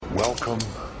Welcome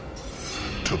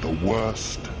to the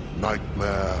worst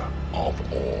nightmare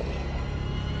of all.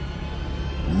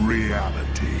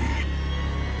 Reality.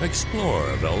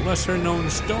 Explore the lesser-known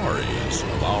stories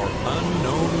of our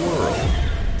unknown world.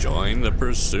 Join the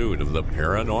pursuit of the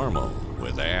paranormal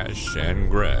with Ash and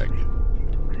Greg.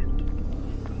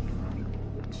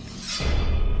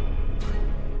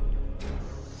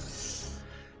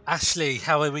 Ashley,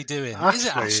 how are we doing? Is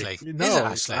it Ashley? No, is it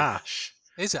it's Ashley? Ash.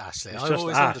 Is it Ashley? It's I've just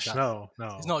always wondered Ash. that. No.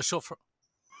 It's not short for.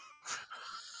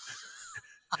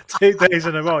 2 days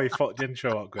in a row, you fucked the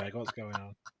intro up, Greg. What's going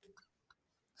on?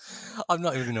 I'm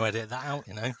not even going to edit that out.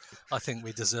 I think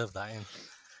we deserve that in.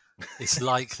 It's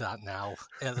like that now.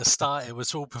 At the start, it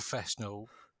was all professional,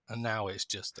 and now it's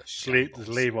just a shit. Just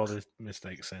leave all the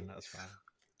mistakes in. That's fine.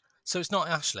 So it's not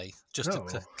Ashley. Just No.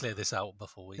 to clear this out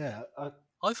before we. Yeah.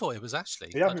 I thought it was Ashley.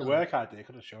 You have your work idea. I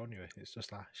could have shown you. It's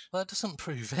just Ash. Well, it doesn't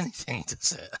prove anything,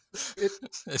 does it? It-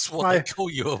 It's what they call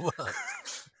you at work.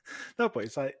 No, but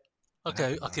it's like.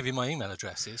 Okay, I'll give you my email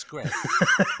address. It's Greg.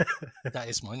 That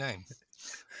is my name.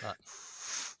 But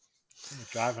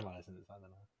Driving license. I don't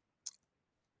know.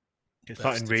 It's Birth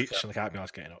not in reach, certificate. and I can't be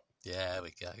asked getting up. yeah, there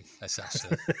we go. It's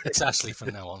Ashley. It's Ashley from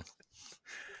now on.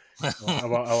 I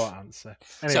won't answer.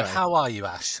 Anyway, So how are you,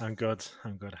 Ash? I'm good.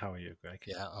 How are you, Greg?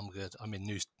 Yeah, I'm good. I'm in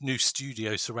new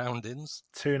studio surroundings.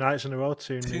 2 nights in a row,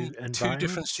 two new Two environments.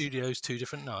 different studios, 2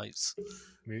 different nights.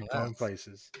 New Yeah. going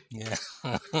places. Yeah.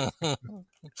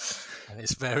 And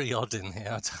it's very odd in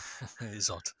here. It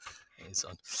is odd. It is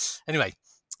odd. Anyway,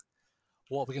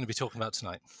 what are we going to be talking about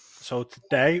tonight? So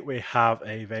today we have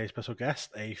a very special guest,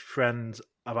 a friend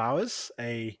of ours,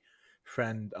 a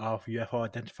friend of UFO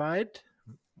Identified,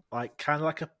 kind of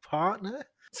like a partner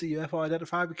to UFO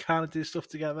Identified. We kind of do stuff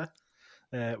together,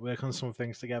 work on some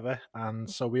things together, and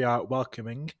so we are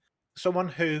welcoming someone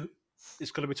who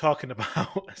is going to be talking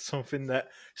about something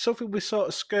we sort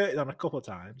of skirted on a couple of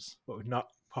times, but we've not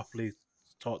properly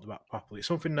talked about properly.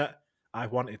 Something that I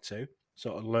wanted to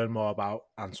sort of learn more about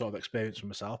and sort of experience for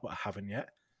myself, but I haven't yet.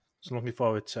 So I'm looking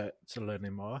forward to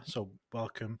learning more. So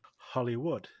welcome,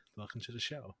 Hollywood. Welcome to the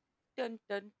show. Dun,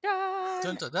 dun,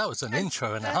 dun. That was an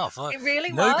intro and a half. It really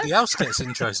Nobody was. else gets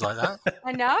intros like that.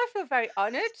 I know. I feel very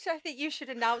honoured. I think you should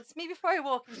announce me before I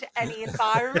walk into any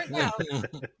environment now.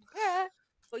 Yeah.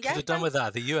 Well, Could have done with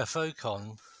that. The UFO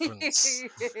conference.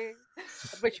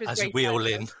 Which was As you great wheel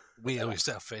fun.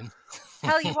 yourself in.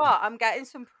 Tell you what, I'm getting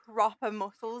some proper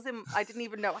muscles I didn't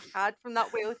even know I had from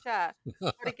that wheelchair.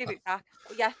 Gotta give it back.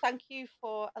 But yeah, thank you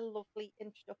for a lovely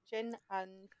introduction,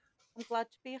 and I'm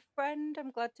glad to be a friend.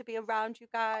 I'm glad to be around you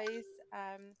guys.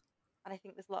 And I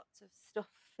think there's lots of stuff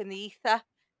in the ether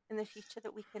in the future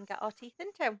that we can get our teeth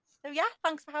into. So yeah,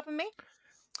 thanks for having me.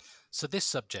 So this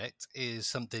subject is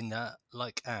something that,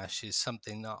 like Ash, is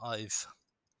something that I've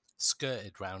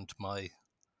skirted round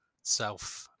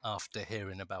myself after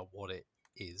hearing about what it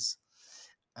is,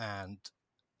 and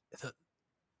that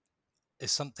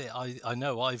is something I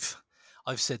know I've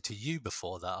said to you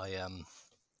before that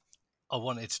I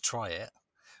wanted to try it,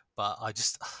 but I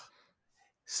just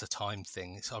it's a time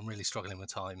thing. So I'm really struggling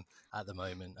with time at the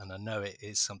moment, and I know it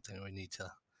is something we need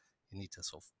to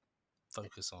sort of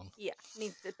focus on. Yeah,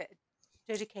 needs a bit of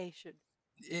dedication.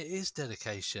 It is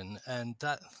dedication, and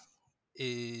that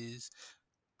is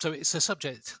so. It's a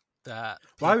subject that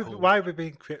people... Why are we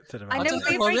being cryptid about I know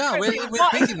it? Well, yeah, we're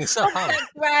What picking is this up, aren't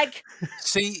subject, Greg?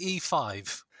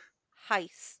 CE5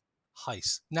 Heist.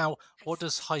 heist. Now, what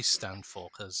does heist stand for?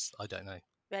 Because I don't know.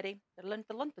 Ready?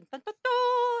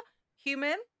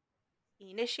 Human,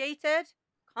 initiated,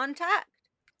 contact,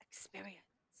 experience.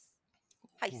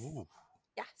 Heist. Ooh.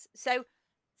 Yes. So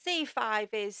C5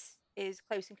 is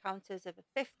Close Encounters of a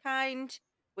Fifth Kind,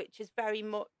 which is very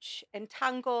much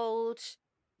entangled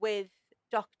with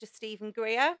Dr. Stephen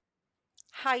Greer.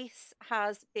 Heist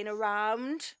has been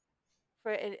around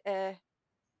for a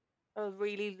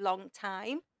really long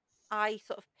time. I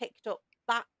sort of picked up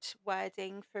that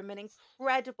wording from an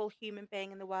incredible human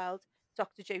being in the world,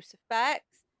 Dr. Joseph Birx.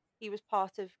 He was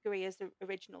part of Greer's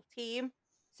original team.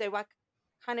 So I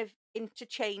kind of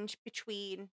interchange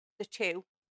between the two,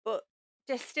 but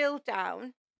distilled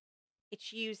down,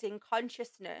 it's using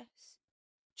consciousness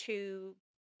to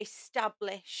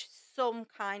establish some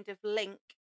kind of link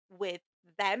with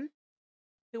them,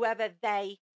 whoever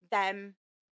they, them,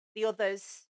 the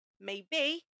others may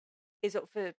be, is up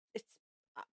for it's.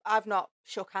 I've not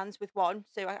shook hands with one,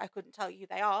 so I couldn't tell you who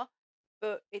they are,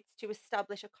 but it's to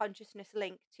establish a consciousness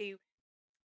link, to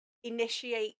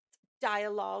initiate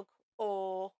dialogue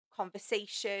or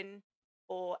conversation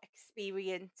or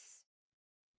experience,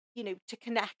 to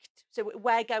connect. So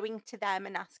we're going to them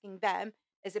and asking them,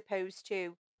 as opposed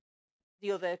to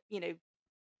the other,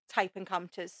 type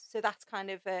encounters. So that's kind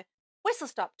of a whistle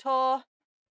stop tour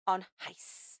on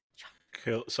Heist.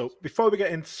 Cool. So before we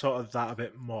get into sort of that a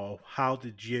bit more, how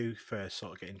did you first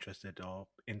sort of get interested or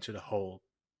into the whole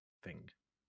thing?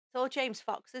 It's all James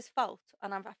Fox's fault,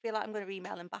 and I feel like I'm going to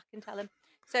email him back and tell him.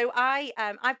 So I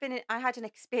had an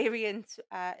experience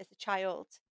as a child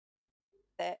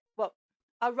that, well,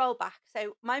 I'll roll back.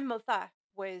 So my mother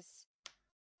was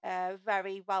a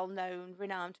very well known,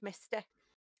 renowned mystic,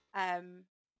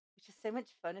 which is so much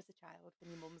fun as a child when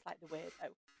your mum's like the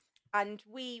weirdo. And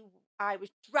I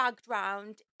was dragged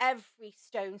round every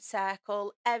stone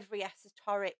circle, every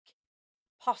esoteric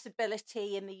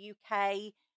possibility in the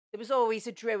UK. There was always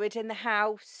a druid in the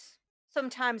house,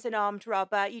 sometimes an armed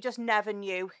robber. You just never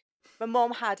knew. My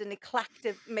mum had an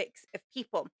eclectic mix of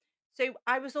people. So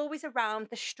I was always around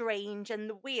the strange and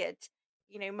the weird.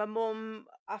 My mum,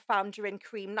 I found her in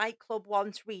Cream nightclub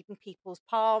once reading people's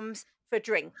palms for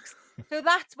drinks. So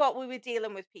that's what we were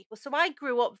dealing with people. So I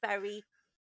grew up very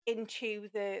into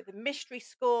the mystery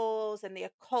schools and the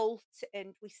occult,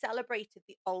 and we celebrated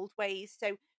the old ways.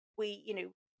 So we,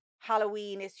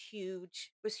 Halloween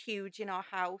was huge in our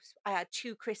house. I had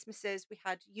 2 Christmases. We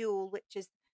had Yule, which is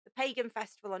the pagan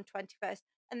festival on 21st,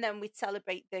 and then we'd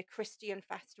celebrate the Christian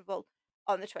festival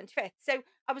on the 25th. So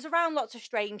I was around lots of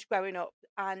strange growing up,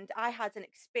 and I had an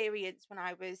experience when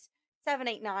I was 7,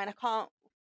 8, 9. I can't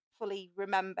fully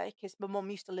remember because my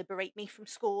mum used to liberate me from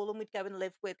school, and we'd go and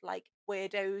live with like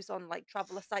weirdos on like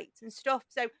traveller sites and stuff.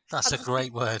 So That's a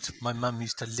great word. My mum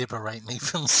used to liberate me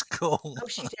from school. Oh,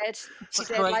 she did. It's She a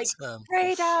did. great Like term.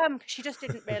 freedom. She just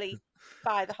didn't really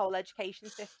buy the whole education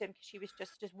system because she was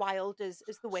just as wild as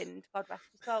the wind. God rest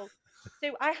her soul.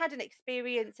 So I had an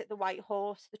experience at the White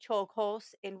Horse, the Chalk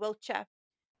Horse in Wiltshire,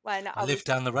 when I I was live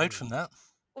down the road from that.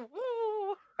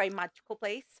 very magical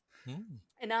place. Mm.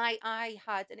 And I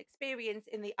had an experience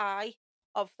in the eye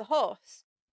of the horse.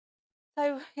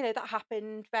 So, that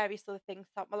happened, various other things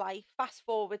throughout my life. Fast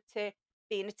forward to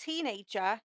being a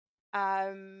teenager.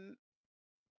 Um,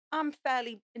 I'm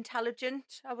fairly intelligent,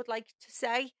 I would like to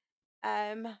say,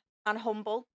 and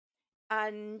humble,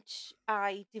 and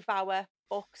I devour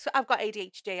books. I've got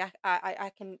ADHD.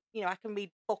 I can, I can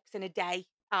read books in a day,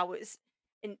 hours.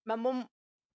 And my mum,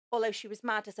 although she was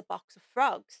mad as a box of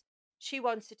frogs, she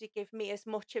wanted to give me as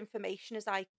much information as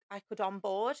I could on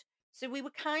board. So we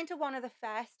were kind of one of the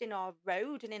first in our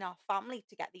road and in our family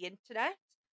to get the internet.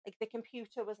 Like the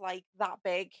computer was like that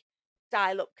big,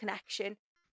 dial-up connection.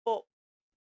 But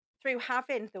through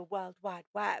having the World Wide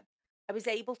Web, I was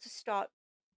able to start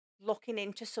looking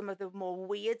into some of the more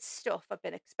weird stuff I've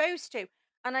been exposed to.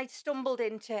 And I stumbled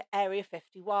into Area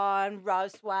 51,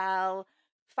 Roswell,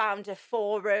 found a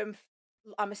forum.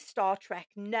 I'm a Star Trek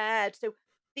nerd. So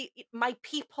my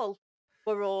people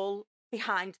were all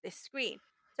behind this screen.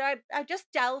 So I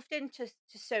just delved into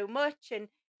so much and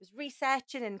was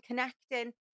researching and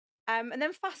connecting. And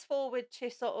then fast forward to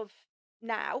sort of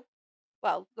now,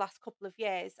 well, last couple of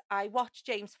years, I watched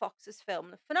James Fox's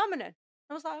film, The Phenomenon.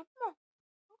 I was like, oh,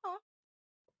 okay.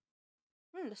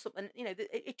 There's something,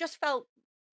 it just felt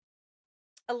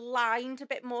aligned a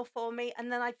bit more for me.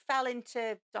 And then I fell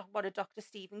into one of Dr.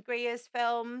 Stephen Greer's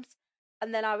films.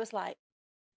 And then I was like,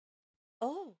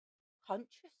 oh,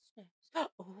 consciousness.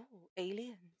 Oh,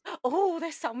 aliens. Oh,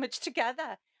 there's so much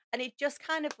together. And it just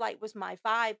kind of like was my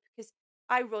vibe because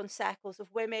I run circles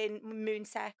of women, moon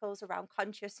circles around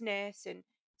consciousness. And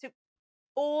so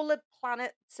all the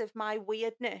planets of my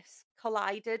weirdness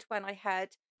collided when I heard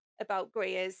about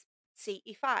Greer's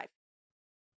CE5.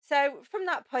 So from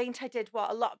that point, I did what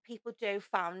a lot of people do,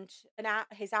 found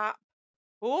his app.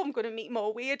 Oh, I'm going to meet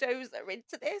more weirdos that are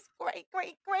into this. Great,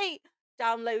 great, great.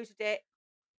 Downloaded it,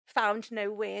 found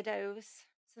no weirdos.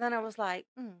 So then I was like,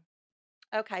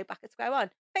 okay, back at square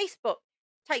one. Facebook,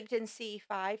 typed in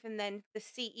CE5 and then the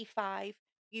CE5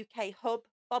 UK hub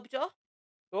bobbed up.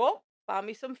 Oh, found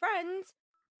me some friends.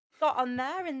 Got on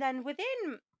there, and then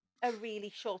within a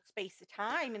really short space of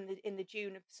time in the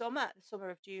June of the summer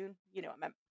of June, you know what I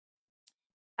meant.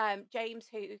 James,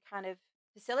 who kind of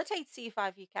facilitates C5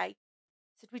 UK,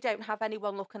 said we don't have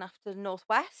anyone looking after the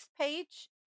Northwest page.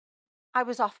 I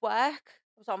was off work.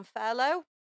 I was on furlough.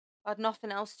 I had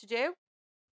nothing else to do.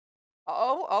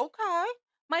 Oh, okay.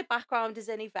 My background is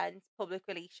in events, public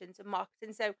relations, and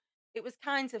marketing, so it was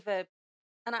kind of and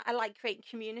I like creating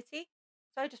community.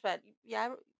 So I just went,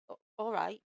 yeah, all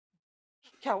right,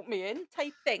 count me in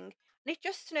type thing. And it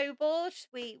just snowballed.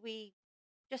 We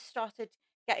just started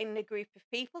getting a group of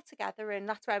people together, and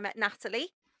that's where I met Natalie.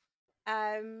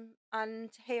 And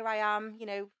here I am,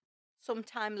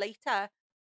 sometime later,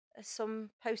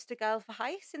 some poster girl for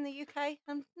Heist in the UK.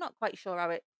 I'm not quite sure how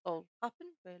it all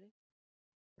happened, really.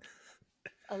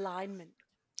 Alignment.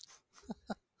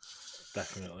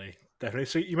 Definitely.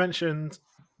 So you mentioned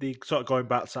the sort of going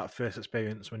back to that first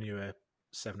experience when you were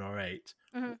 7 or 8,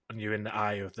 hmm and you're in the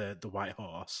eye of the white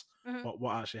horse. hmm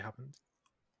What actually happened?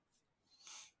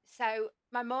 So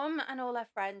my mum and all her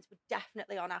friends were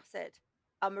definitely on acid,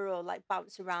 and we were all like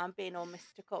bouncing around, being all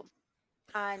mystical,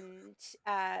 and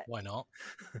Why not?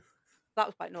 that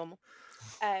was quite normal.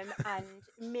 And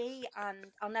me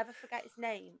and I'll never forget his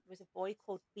name. There was a boy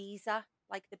called Beezer,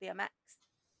 like the BMX,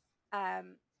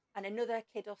 um, and another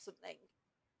kid or something.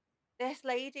 This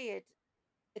lady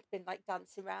had been like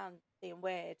dancing around, being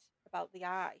weird about the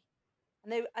eye,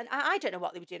 and I don't know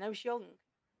what they were doing. I was young,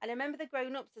 and I remember the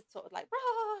grown ups had sort of like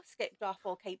rah, skipped off,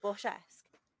 all Kate Bush esque,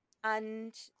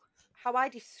 and how I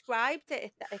described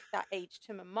it at that age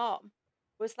to my mom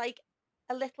was like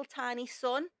a little tiny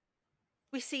sun.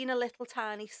 We seen a little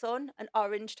tiny sun, an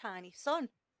orange tiny sun.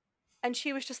 And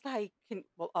she was just like,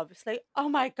 well, obviously, oh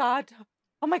my God,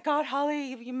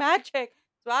 Holly, you magic.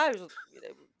 So I was,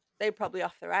 they were probably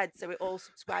off their heads, so we all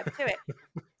subscribed to it.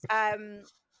 Um,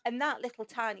 and that little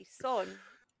tiny sun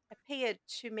appeared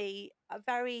to me a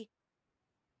very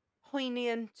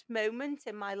poignant moment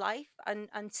in my life, and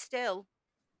still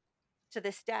to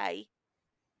this day,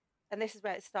 and this is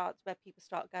where it starts, where people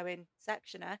start going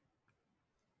sectioner.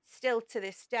 Still to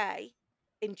this day,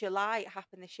 in July, it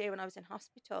happened this year when I was in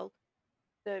hospital.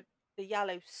 The the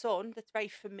yellow sun that's very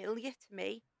familiar to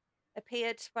me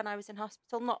appeared when I was in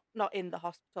hospital, not in the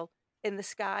hospital, in the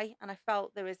sky, and I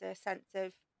felt there was a sense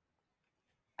of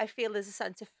I feel there's a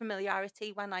sense of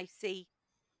familiarity when I see,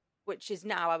 which is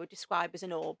now I would describe as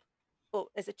an orb, but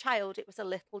as a child it was a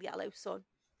little yellow sun.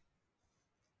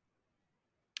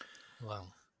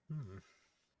 Well, Hmm.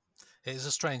 it's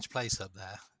a strange place up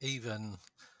there. Even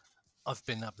I've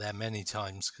been up there many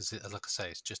times because, like I say,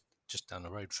 it's just down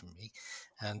the road from me,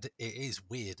 and it is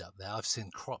weird up there. I've seen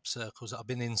crop circles. I've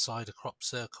been inside a crop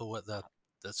circle at the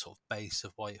sort of base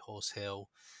of White Horse Hill.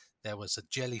 There was a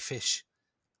jellyfish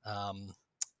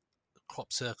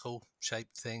crop circle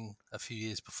shaped thing a few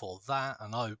years before that,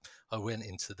 and I went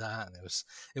into that, and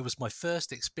it was my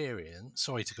first experience.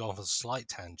 Sorry to go off on a slight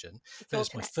tangent, It's but it all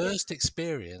was my connected. first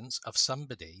experience of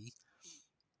somebody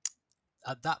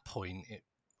at that point.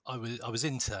 I was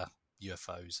into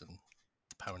UFOs and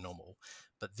the paranormal,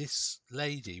 but this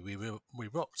lady, we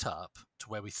rocked up to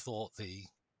where we thought the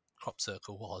crop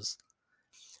circle was,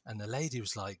 and the lady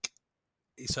was like,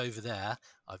 "It's over there.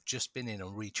 I've just been in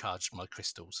and recharged my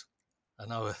crystals,"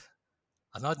 and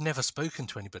I'd never spoken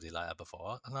to anybody like that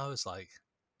before, and I was like,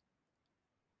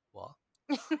 "What?"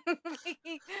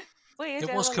 It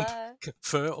Weirdo was, alert.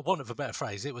 for want of a better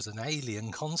phrase, it was an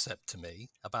alien concept to me.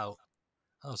 I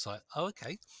was like, "Oh,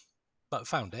 okay." But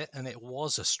found it, and it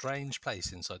was a strange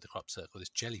place inside the crop circle. This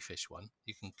jellyfish one,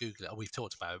 you can Google it. We've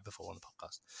talked about it before on the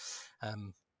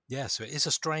podcast. Yeah, so it is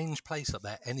a strange place up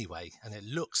there anyway, and it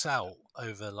looks out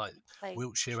over like Like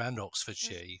Wiltshire and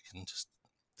Oxfordshire. You can just,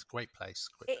 it's a great place.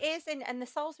 Great it place. is, and the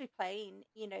Salisbury Plain,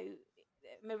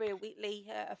 Maria Wheatley,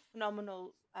 a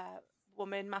phenomenal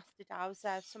woman, master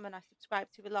dowser, someone I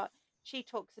subscribe to a lot. She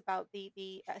talks about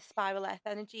the spiral earth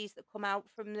energies that come out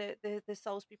from the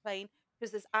Salisbury Plain,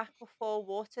 because there's aquifer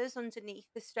waters underneath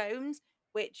the stones,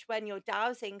 which when you're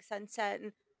dowsing send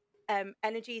certain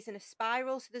energies in a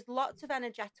spiral. So there's lots of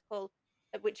energetical,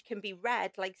 which can be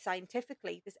read like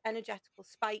scientifically. There's energetical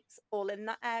spikes all in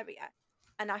that area,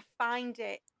 and I find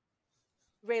it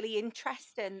really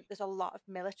interesting. There's a lot of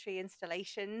military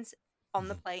installations on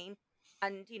the Mhm. plain,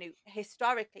 and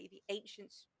historically, the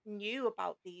ancients knew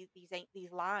about these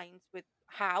lines with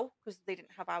how, because they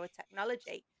didn't have our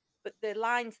technology, but the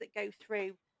lines that go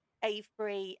through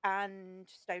Avebury and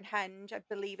Stonehenge, I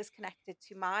believe, is connected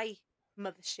to my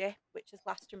mothership, which is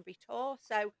Glastonbury Tor.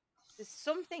 So there's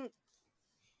something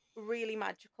really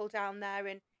magical down there,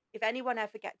 and if anyone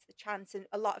ever gets the chance, and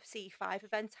a lot of C5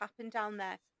 events happen down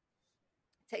there,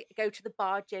 to go to the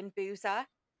bar gin boozer,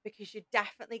 because you're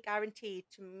definitely guaranteed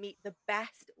to meet the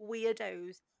best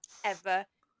weirdos ever.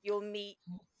 You'll meet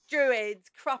druids,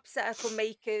 crop circle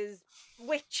makers,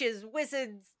 witches,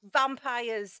 wizards,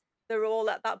 vampires. They're all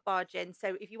at that bar gin.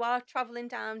 So if you are traveling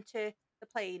down to the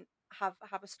plain, have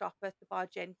a stop at the bar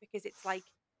gin, because it's like,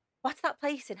 what's that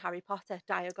place in Harry Potter,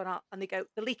 Diagon Art? And they go,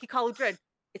 the Leaky Cauldron.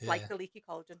 It's like Yeah. the Leaky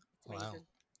Cauldron. It's Wow. amazing.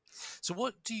 So,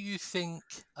 what do you think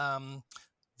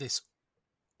this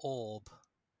orb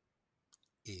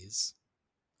is?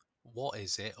 What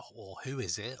is it, or who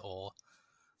is it, or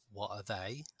what are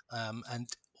they? And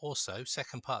also,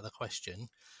 second part of the question: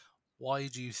 Why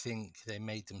do you think they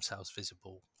made themselves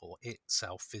visible, or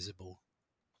itself visible,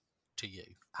 to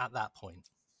you at that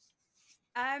point?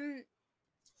 I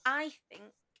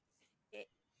think it.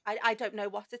 I don't know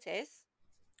what it is.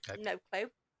 Okay, No clue.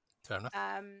 fair enough.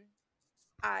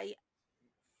 I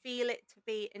feel it to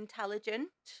be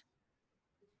intelligent.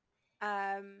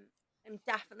 I'm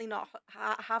definitely not.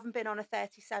 Haven't been on a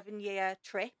 37-year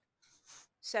trip,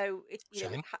 so it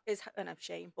Shame. is and I'm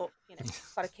shame, but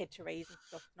got a kid to raise and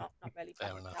stuff. Not really Fair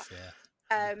pressed for enough. that.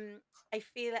 Yeah. I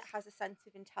feel it has a sense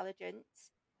of intelligence,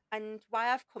 and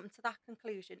why I've come to that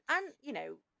conclusion, and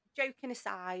joking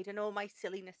aside and all my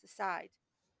silliness aside,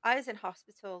 I was in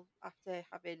hospital after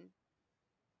having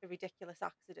a ridiculous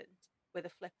accident with a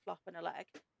flip flop and a leg.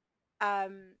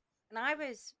 And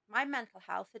my mental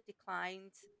health had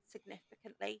declined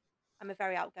significantly. I'm a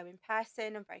very outgoing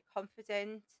person. I'm very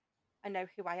confident. I know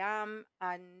who I am.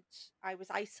 And I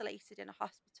was isolated in a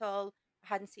hospital. I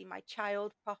hadn't seen my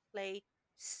child properly,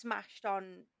 smashed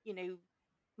on,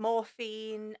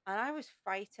 morphine. And I was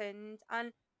frightened.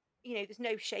 And, there's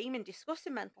no shame in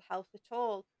discussing mental health at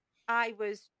all. I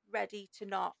was ready to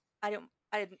not, I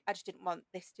just didn't want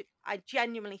this to, I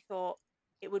genuinely thought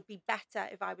it would be better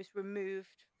if I was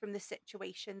removed from the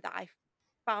situation that I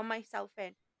found myself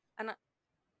in. And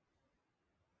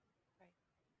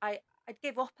I'd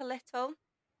give up a little,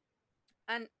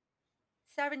 and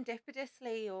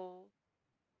serendipitously or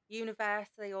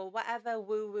universally or whatever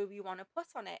woo woo you want to put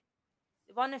on it,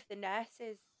 one of the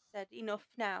nurses said, "Enough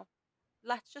now.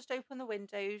 Let's just open the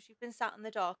windows. You've been sat in the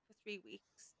dark for 3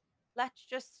 weeks. Let's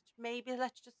just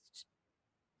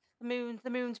the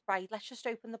moon's bright. Let's just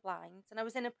open the blinds." And I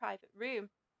was in a private room,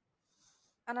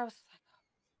 and I was like,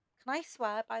 "Can I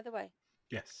swear, by the way?"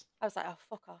 Yes. I was like, "Oh,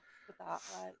 fuck off with that."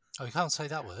 Like, Oh, you can't say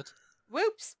that word.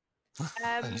 whoops.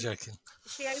 I'm joking.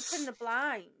 She opened the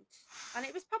blind, and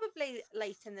it was probably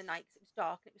late in the night 'cause it was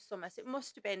dark and it was summer, so it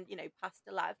must have been, past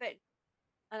 11.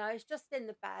 And I was just in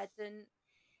the bed, and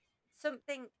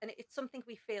it's something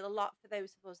we feel a lot for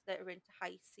those of us that are into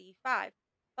high C5.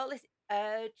 Felt this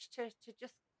urge to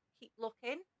just keep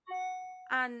looking,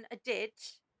 and I did,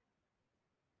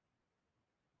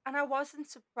 and I wasn't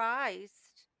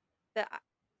surprised that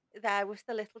there was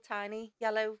the little tiny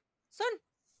yellow sun.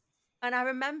 And I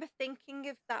remember thinking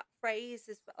of that phrase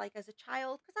as a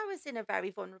child, because I was in a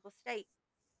very vulnerable state.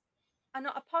 And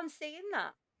upon seeing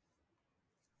that,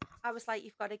 I was like,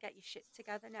 "You've got to get your shit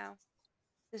together now.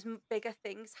 There's bigger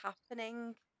things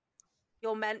happening.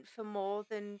 You're meant for more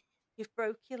than you've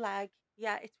broke your leg.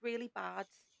 Yeah, it's really bad,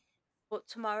 but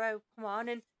tomorrow, come on."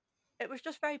 And it was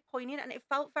just very poignant, and it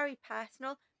felt very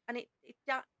personal, and it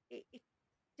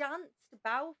danced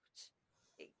about.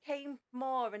 It came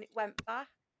more and it went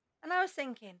back. And I was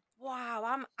thinking, wow,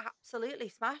 I'm absolutely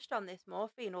smashed on this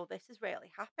morphine, or this is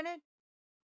really happening.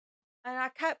 And I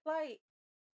kept like,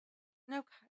 no,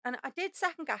 and I did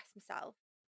second guess myself,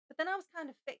 but then I was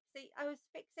kind of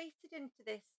fixated into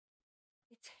this.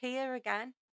 It's here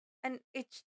again. And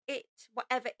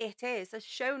whatever it is, has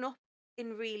shown up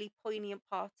in really poignant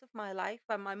parts of my life.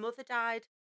 When my mother died,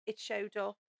 it showed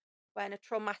up. When a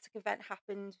traumatic event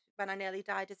happened, when I nearly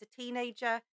died as a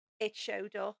teenager, it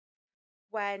showed up.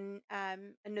 When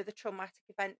another traumatic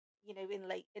event,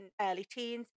 in early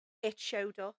teens, it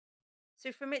showed up.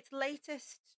 So from its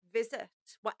latest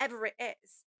visit, whatever it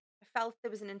is, I felt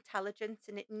there was an intelligence,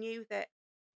 and it knew that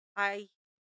I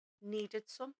needed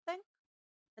something,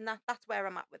 and that's where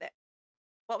I'm at with it.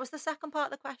 What was the second part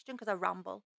of the question? Because I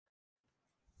ramble.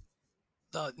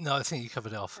 No, I think you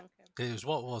covered it off. Okay. It was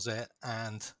what was it,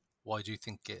 and why do you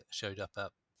think it showed up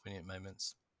at poignant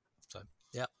moments? So,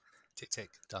 yeah, tick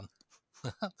tick, done.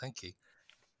 Thank you.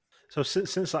 So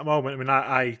since that moment, I mean,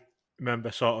 I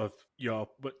remember sort of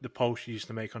the post you used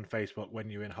to make on Facebook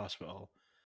when you were in hospital,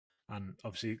 and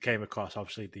obviously it came across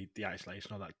the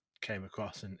isolation, all that came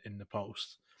across in the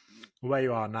post. Where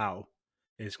you are now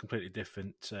is completely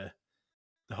different to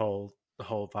the whole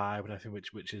vibe and everything,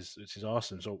 which is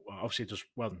awesome. So obviously just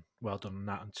well done on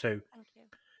that. And two, Thank you.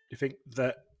 do you think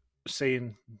that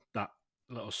seeing that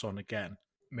little son again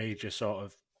made you sort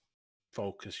of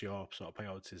focus your sort of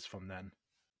priorities from then?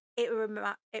 It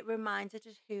reminded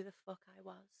us who the fuck I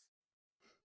was.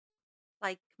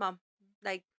 Like, mum,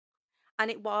 like,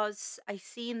 and I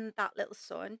seen that little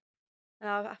son, and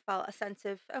I felt a sense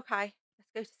of, okay,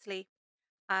 let's go to sleep.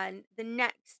 And the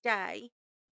next day,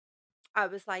 I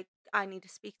was like, I need to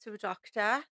speak to a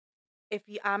doctor.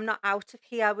 I'm not out of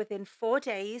here within 4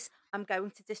 days, I'm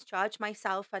going to discharge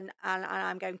myself, and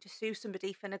I'm going to sue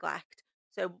somebody for neglect.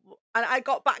 So, and I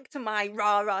got back to my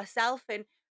rah self, and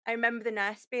I remember the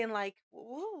nurse being like,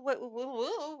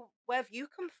 whoa, where have you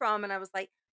come from? And I was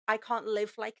like, I can't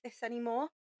live like this anymore.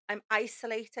 I'm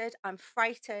isolated, I'm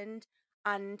frightened,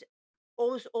 and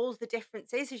all the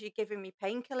difference is you're giving me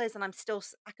painkillers, and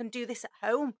I can do this at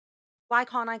home. Why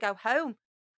can't I go home?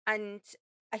 And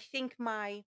I think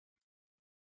my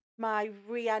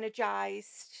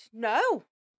re-energized no,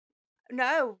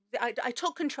 I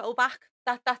took control back.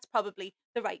 That's probably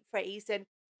the right phrase. And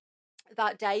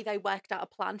that day they worked out a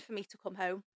plan for me to come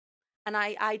home, and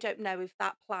I don't know if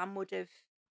that plan would have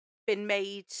been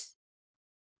made.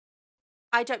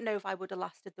 I don't know if I would have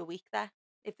lasted the week there,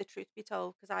 if the truth be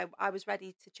told, because I was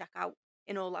ready to check out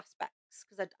in all aspects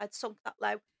because I'd sunk that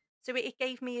low. So it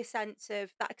gave me a sense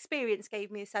of that experience,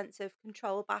 gave me a sense of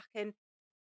control back. And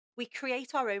we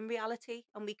create our own reality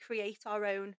and we create our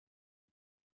own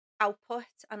output.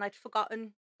 And I'd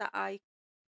forgotten that I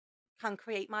can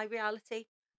create my reality.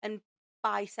 And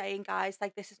by saying, guys,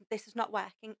 like this is not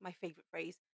working, my favorite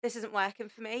phrase, this isn't working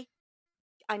for me.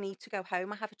 I need to go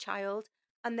home. I have a child.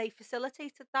 And they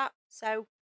facilitated that. So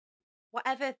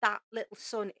whatever that little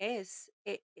sun is,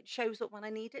 it shows up when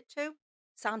I need it to.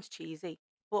 Sounds cheesy,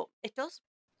 but it does.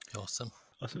 Awesome.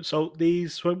 Awesome. So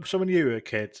when you were a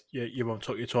kid, your mum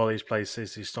took you to all these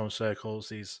places, these stone circles,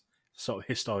 these sort of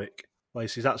historic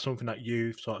places. Is that something that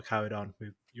you've sort of carried on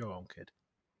with your own kid?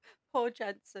 Poor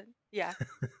Jensen. Yeah,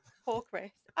 poor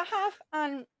Chris. I have,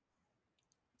 and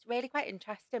it's really quite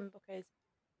interesting because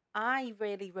I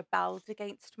really rebelled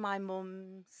against my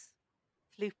mum's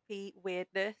floopy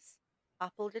weirdness.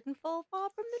 Apple didn't fall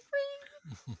far from the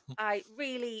tree. I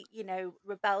really,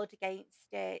 rebelled against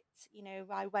it.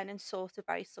 I went and sought a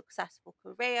very successful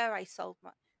career. I sold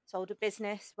a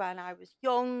business when I was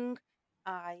young.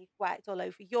 I worked all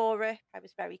over Europe. I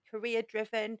was very career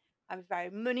driven. I was very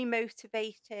money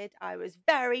motivated. I was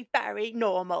very, very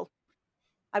normal.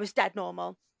 I was dead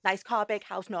normal. Nice car, big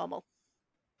house, normal.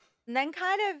 And then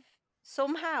kind of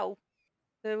somehow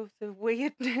the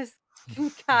weirdness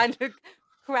kind of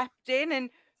crept in, and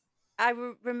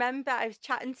remember I was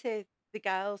chatting to the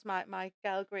girls, my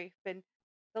girl group, and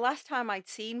the last time I'd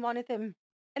seen one of them,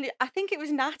 and I think it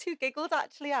was Nat who giggled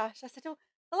actually, Ash. I said, "Oh,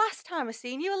 the last time I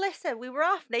seen you, Alyssa, we were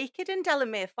half naked in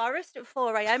Delamere Forest at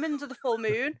 4 a.m. under the full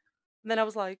moon." And then I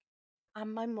was like,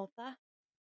 "I'm my mother."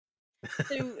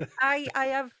 So I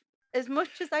have, as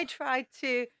much as I tried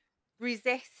to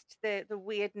resist the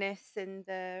weirdness and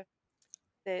the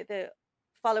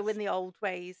following the old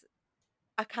ways,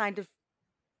 I kind of,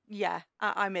 yeah,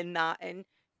 I'm in that. And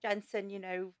Jensen,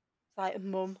 it's like,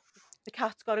 Mum, the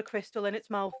cat's got a crystal in its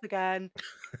mouth again.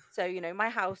 So, my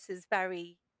house is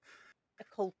very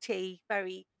occulty,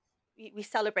 very, we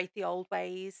celebrate the old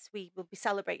ways. We will be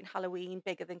celebrating Halloween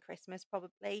bigger than Christmas,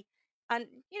 probably. And,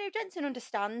 Jensen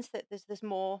understands that there's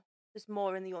more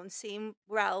in the unseen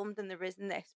realm than there is in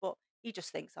this, but he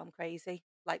just thinks I'm crazy,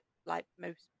 like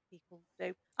most people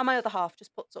do. And my other half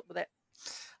just puts up with it.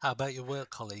 How about your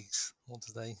work colleagues? What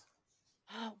do they?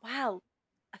 Oh, wow.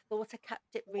 I thought I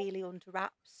kept it really under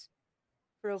wraps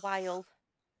for a while.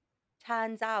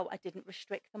 Turns out I didn't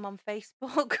restrict them on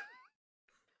Facebook.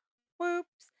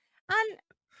 Whoops. And,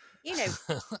 you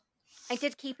know, I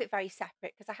did keep it very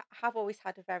separate because have always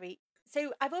had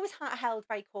I've always held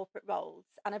very corporate roles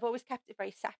and I've always kept it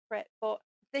very separate. But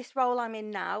this role I'm in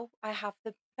now, I have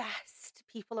the best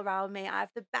people around me. I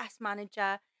have the best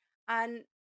manager. And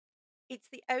it's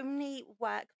the only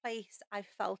workplace I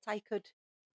felt I could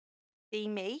be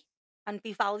me and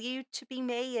be valued to be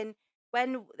me. And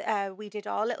when we did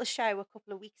our little show a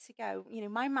couple of weeks ago,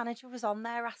 my manager was on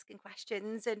there asking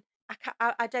questions, and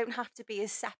I don't have to be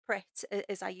as separate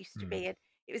as I used to be. And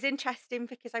it was interesting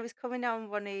because I was coming on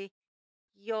one of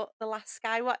the last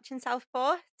Skywatch in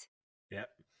Southport, Yeah.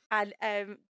 and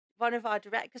one of our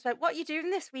directors went, "What are you doing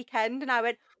this weekend?" And I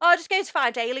went, "Oh, just going to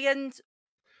find aliens."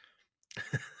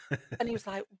 And he was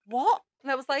like, "What?"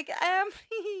 And I was like,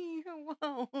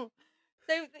 well.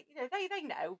 So they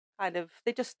know, kind of.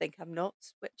 They just think I'm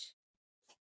nuts, which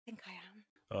I think I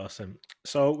am. Awesome.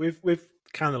 So we've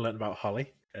kind of learned about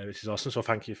Holly, which is awesome. So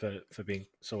thank you for being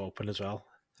so open as well.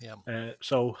 Yeah.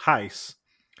 So Heis,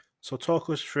 so talk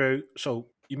us through. So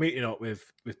you're meeting up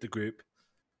with the group.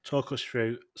 Talk us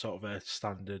through sort of a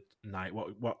standard night.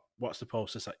 What's the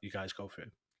process that you guys go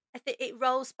through? I think it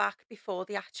rolls back before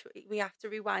the actual. We have to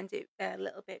rewind it a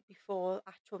little bit before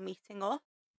actual meeting up.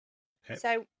 Okay.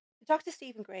 So Dr.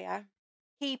 Stephen Greer,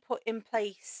 he put in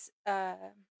place a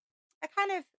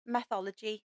kind of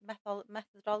methodology,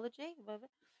 whatever,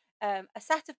 a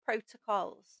set of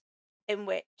protocols in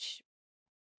which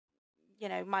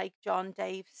Mike, John,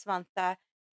 Dave, Samantha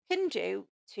can do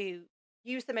to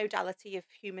use the modality of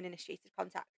human initiated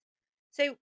contact.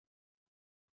 So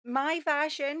My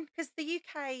version, because the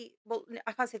UK, well,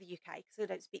 I can't say the UK because I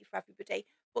don't speak for everybody,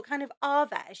 but kind of our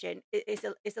version is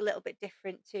a little bit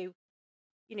different to,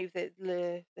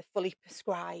 the fully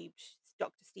prescribed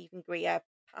Dr. Stephen Greer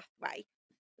pathway.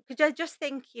 Because I just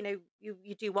think, you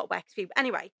do what works for you. But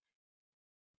anyway,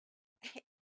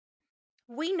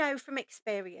 we know from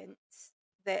experience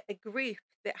that a group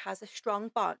that has a strong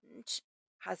bond,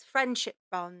 has friendship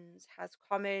bonds, has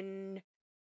common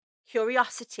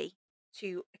curiosity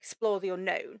to explore the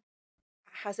unknown,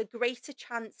 has a greater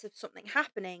chance of something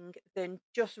happening than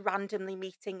just randomly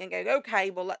meeting and going, okay,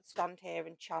 well, let's stand here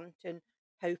and chant and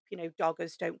hope,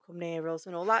 doggers don't come near us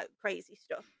and all that crazy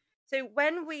stuff. So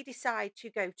when we decide to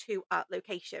go to our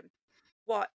location,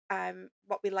 what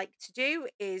we like to do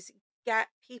is get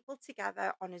people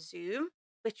together on a Zoom,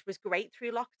 which was great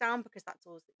through lockdown because that's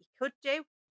all that we could do.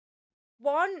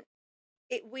 One,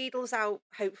 it wheedles out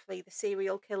hopefully the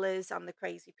serial killers and the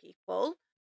crazy people.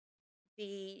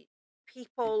 The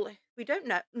people we don't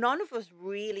know, none of us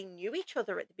really knew each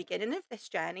other at the beginning of this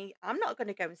journey. I'm not going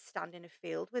to go and stand in a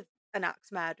field with an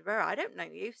axe murderer. I don't know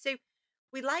you. So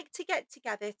we like to get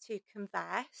together to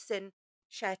converse and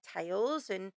share tales,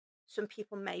 and some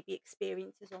people may be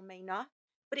experiences or may not,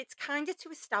 but it's kind of to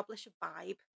establish a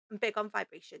vibe. I'm big on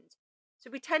vibrations. So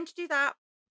we tend to do that,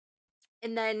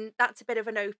 and then that's a bit of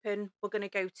an open. We're going to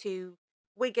go to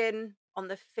Wigan on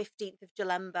the 15th of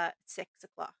July at 6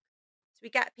 o'clock. So we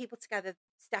get people together,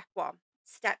 step one.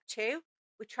 Step two,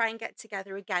 we try and get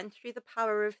together again through the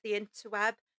power of the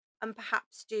interweb and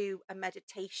perhaps do a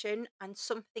meditation and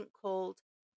something called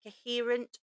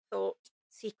coherent thought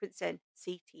sequencing,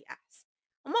 CTS.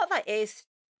 And what that is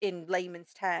in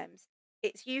layman's terms,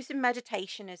 it's using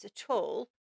meditation as a tool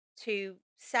to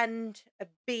send a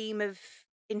beam of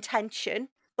intention,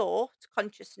 thought,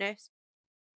 consciousness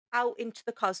out into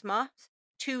the cosmos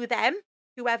to them,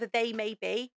 whoever they may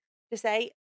be, to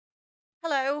say,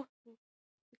 hello,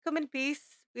 come in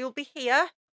peace. We will be here.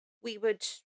 We would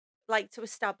like to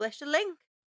establish a link.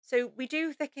 So we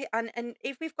do think, and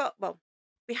if we've got, well,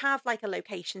 we have like a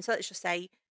location. So let's just say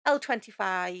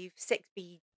L25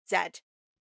 6BZ.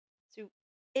 So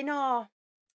in our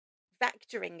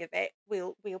vectoring of it,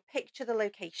 we'll picture the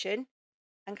location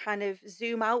and kind of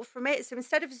zoom out from it. So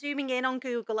instead of zooming in on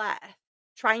Google Earth,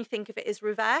 try and think of it as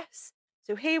reverse.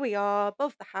 So here we are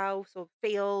above the house or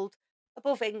field,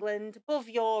 above England, above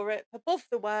Europe, above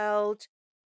the world.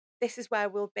 This is where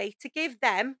we'll be, to give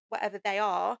them, whatever they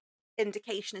are,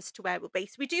 indication as to where we'll be.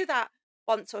 So we do that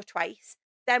once or twice.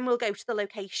 Then we'll go to the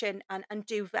location and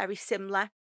do very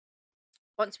similar.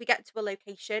 Once we get to a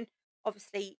location,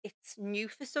 obviously it's new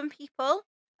for some people.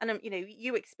 And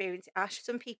you experience it, Ash.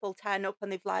 Some people turn up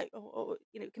and they've like,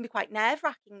 it can be quite nerve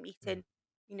wracking meeting,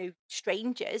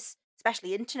 strangers,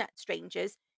 especially internet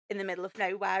strangers in the middle of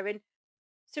nowhere. And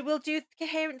so we'll do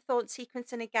coherent thought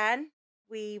sequencing again.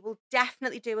 We will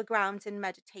definitely do a grounding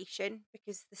meditation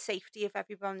because the safety of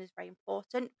everyone is very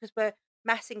important, because we're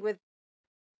messing with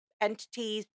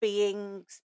entities,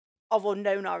 beings of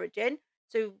unknown origin.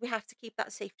 So we have to keep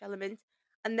that safety element.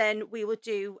 And then we will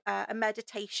do a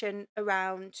meditation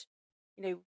around,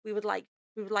 we would like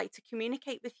to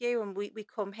communicate with you, and we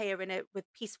come here with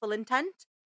peaceful intent.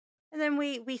 And then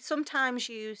we sometimes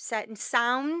use certain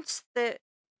sounds that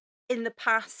in the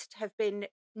past have been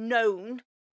known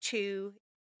to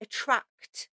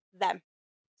attract them.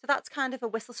 So that's kind of a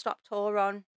whistle stop tour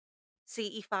on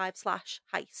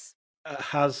CE5/Heis.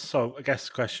 So I guess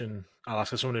the question I'll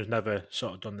ask as someone who's never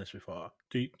sort of done this before: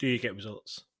 do you get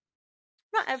results?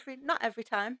 Not every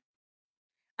time.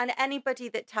 And anybody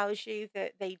that tells you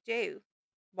that they do,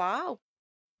 wow,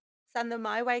 send them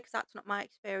my way because that's not my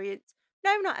experience.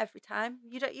 No, not every time.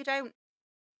 You don't.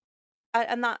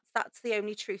 And that's the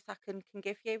only truth I can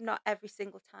give you. Not every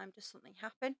single time does something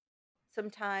happen.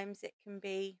 Sometimes it can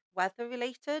be weather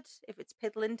related. If it's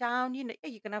piddling down, you're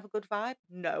gonna have a good vibe.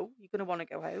 No, you're gonna want to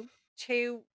go home.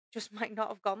 Two, just might not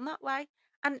have gone that way.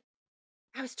 And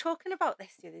I was talking about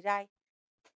this the other day.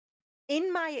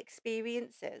 In my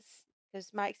experiences,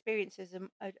 because my experiences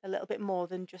are a little bit more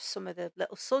than just some of the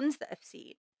little suns that I've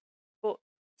seen, but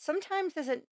sometimes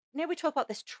we talk about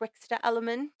this trickster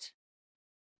element.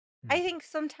 I think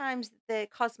sometimes the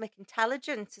cosmic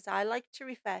intelligence, as I like to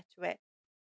refer to it,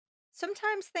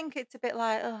 sometimes think it's a bit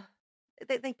like, oh,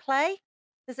 they play.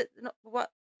 Is it not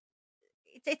what?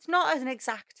 It's not as an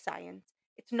exact science.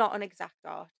 It's not an exact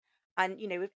art. And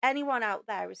if anyone out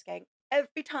there is going,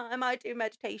 every time I do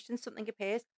meditation, something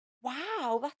appears.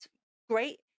 Wow, that's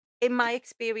great. In my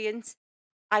experience,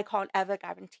 I can't ever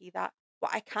guarantee that.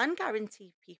 What I can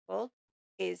guarantee people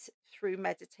is through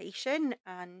meditation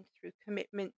and through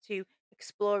commitment to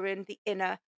exploring the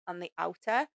inner and the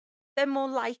outer, they're more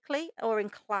likely or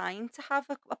inclined to have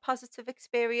a positive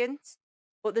experience.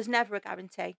 But there's never a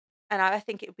guarantee. And I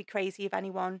think it would be crazy if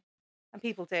anyone, and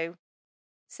people do,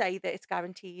 say that it's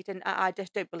guaranteed. And I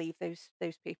just don't believe those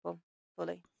people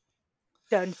fully.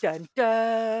 Dun dun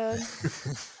dun.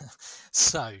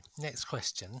 So, next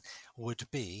question would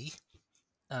be,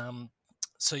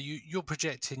 so you're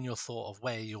projecting your thought of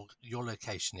where your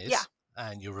location Yeah. is,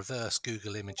 and you're reverse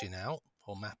Google imaging out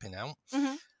or mapping out.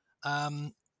 Hmm.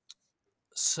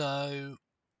 So,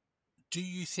 do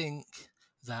you think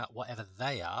that whatever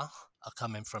they are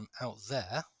coming from out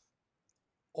there,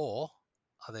 or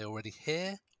are they already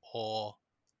here, or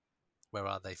where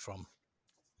are they from?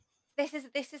 This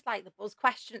is like the buzz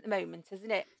question at the moment,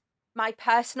 isn't it? My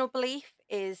personal belief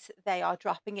is they are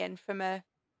dropping in from a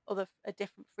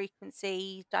different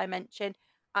frequency dimension.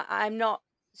 I'm not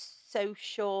so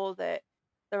sure that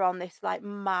they're on this like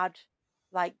mad,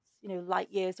 like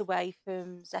light years away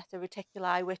from Zeta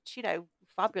Reticuli, which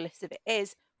fabulous if it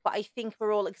is. But I think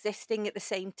we're all existing at the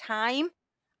same time,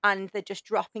 and they're just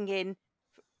dropping in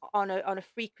on a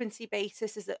frequency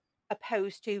basis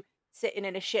opposed to sitting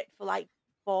in a ship for like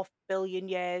 4 billion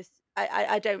years.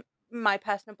 I don't. My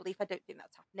personal belief, I don't think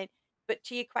that's happening. But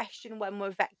to your question, when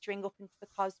we're vectoring up into the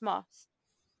cosmos,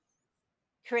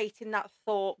 creating that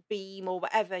thought beam or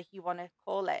whatever you want to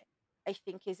call it, I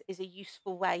think is a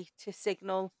useful way to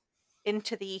signal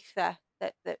into the ether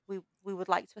that we would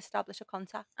like to establish a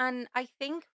contact. And I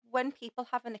think when people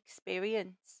have an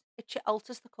experience,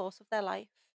 alters the course of their life,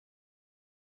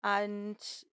 and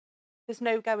there's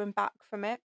no going back from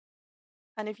it.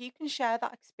 And if you can share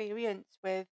that experience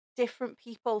with different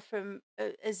people from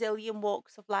a zillion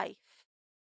walks of life,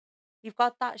 you've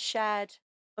got that shared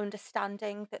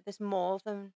understanding that there's more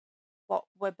than what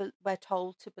we're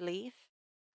told to believe.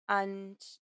 And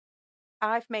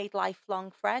I've made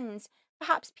lifelong friends,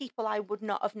 perhaps people I would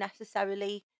not have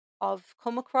necessarily have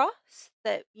come across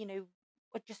that,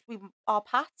 would just our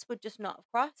paths would just not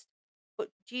have crossed. But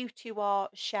due to our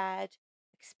shared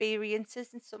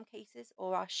experiences in some cases,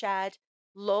 or our shared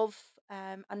love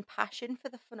and passion for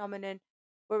the phenomenon,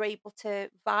 we're able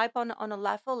to vibe on a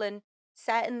level. And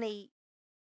certainly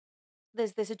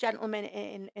there's a gentleman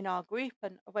in our group,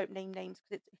 and I won't name names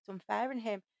because it's unfair in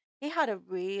him. He had a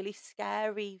really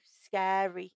scary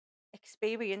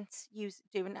experience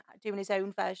doing his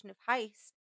own version of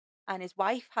heist, and his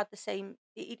wife had the same.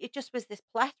 It just was this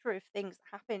plethora of things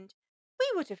that happened.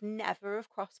 We would have never have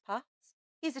crossed paths.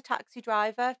 He's a taxi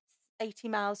driver, 80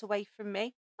 miles away from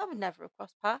me. I would never have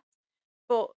crossed paths.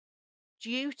 But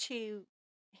due to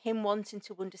him wanting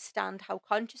to understand how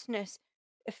consciousness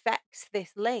affects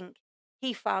this link,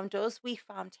 he found us, we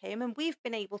found him, and we've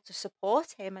been able to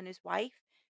support him and his wife.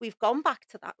 We've gone back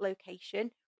to that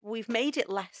location, we've made it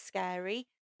less scary.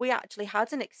 We actually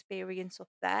had an experience up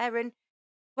there, and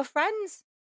we're friends.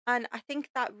 And I think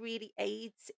that really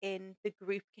aids in the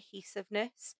group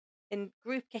cohesiveness. And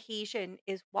group cohesion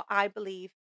is what I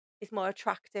believe is more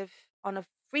attractive on a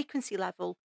frequency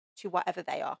level to whatever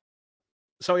they are.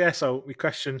 So yeah, so my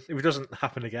question, if it doesn't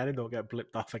happen again, it don't get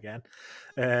blipped off again.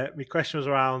 My question was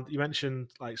around, you mentioned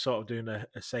like sort of doing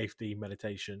a safety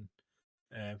meditation.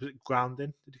 Was it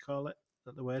grounding? Did you call it? Is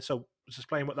that the word? So just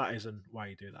explain what that is and why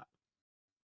you do that.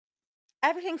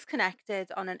 Everything's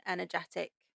connected on an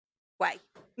energetic way.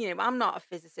 I'm not a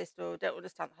physicist or don't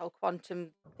understand the whole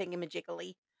quantum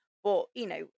thingamajiggly, but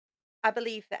I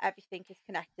believe that everything is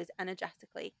connected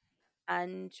energetically.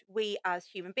 And we as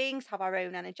human beings have our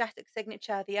own energetic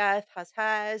signature. The earth has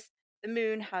hers, the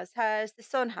moon has hers, the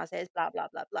sun has his, blah, blah,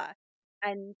 blah, blah.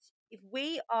 And if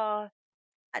we are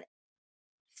uh,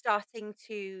 starting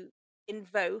to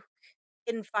invite,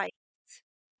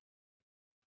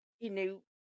 you know,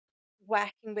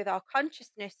 working with our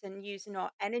consciousness and using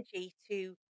our energy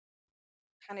to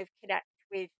kind of connect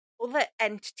with other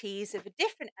entities of a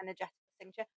different energetic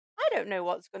signature, I don't know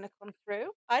what's going to come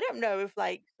through. I don't know if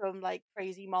like some like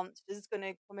crazy monster is going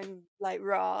to come and like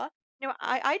raw.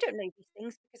 I don't know these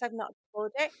things because I've not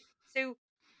explored it, so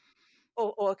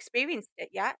or experienced it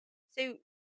yet. So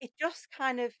it just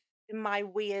kind of, in my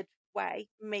weird way,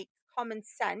 makes common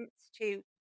sense to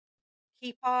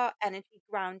keep our energy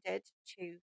grounded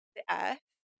to the earth.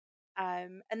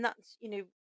 And that's,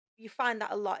 you find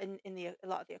that a lot in a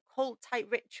lot of the occult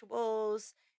type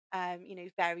rituals,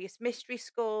 various mystery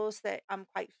schools that I'm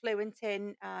quite fluent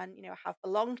in, and have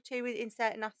belonged to in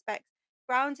certain aspects.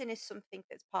 Grounding is something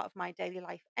that's part of my daily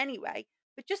life anyway,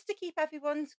 but just to keep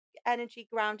everyone's energy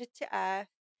grounded to earth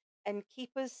and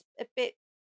keep us a bit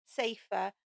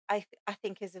safer, I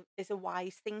think is a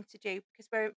wise thing to do, because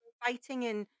we're fighting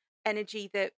in energy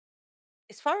that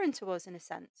it's foreign to us in a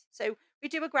sense. So we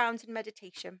do a grounded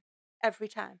meditation every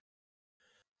time.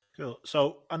 Cool.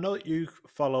 So I know that you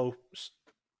follow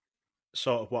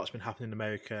sort of what's been happening in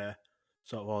America,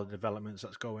 sort of all the developments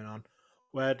that's going on.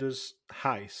 Where does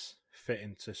Heist fit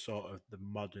into sort of the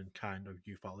modern kind of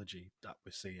ufology that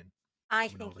we're seeing I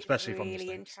coming think over, it's especially from the really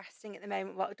States? interesting at the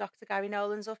moment what Dr. Gary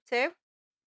Nolan's up to.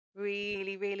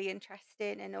 Really, really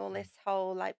interesting, and all this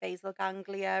whole like basal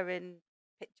ganglia and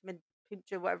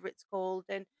picture, whatever it's called,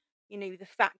 and the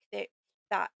fact that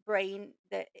that brain,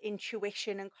 that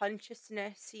intuition and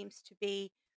consciousness seems to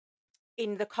be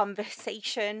in the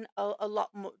conversation a lot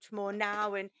much more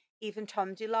now, and even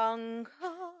Tom DeLonge,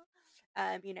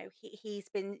 he's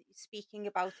been speaking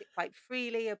about it quite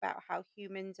freely about how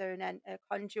humans are a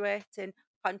conduit, and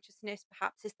consciousness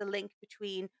perhaps is the link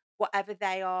between whatever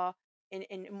they are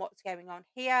in what's going on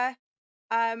here.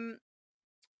 Um,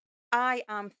 I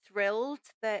am thrilled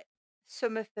that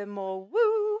some of the more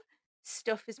woo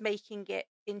stuff is making it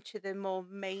into the more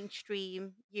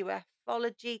mainstream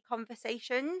ufology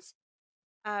conversations.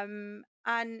 And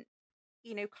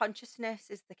consciousness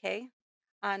is the key.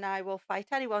 And I will fight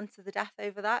anyone to the death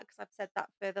over that, because I've said that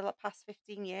for the past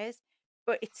 15 years.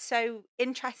 But it's so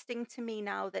interesting to me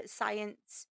now that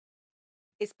science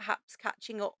is perhaps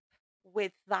catching up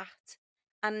with that.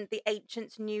 And the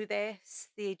ancients knew this,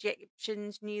 the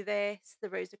Egyptians knew this, the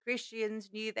Rosicrucians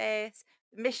knew this,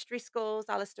 the mystery schools,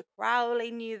 Aleister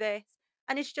Crowley knew this.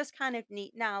 And it's just kind of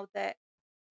neat now that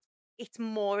it's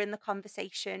more in the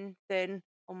conversation than,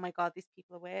 oh my God, these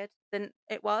people are weird, than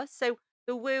it was. So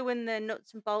the woo and the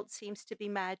nuts and bolts seems to be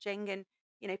merging. And,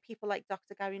 people like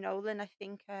Dr. Gary Nolan, I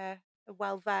think, are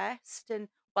well versed and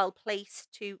well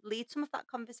placed to lead some of that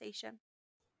conversation.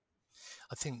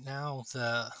 I think now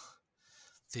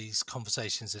these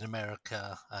conversations in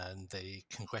America and the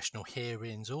congressional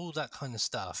hearings, all that kind of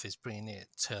stuff is bringing it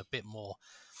to a bit more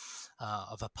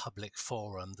of a public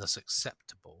forum that's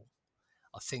acceptable.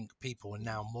 I think people are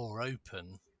now more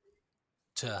open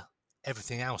to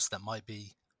everything else that might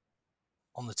be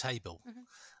on the table,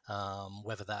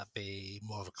 whether that be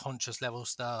more of a conscious level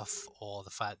stuff or the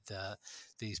fact that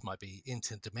these might be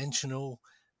interdimensional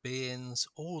beings,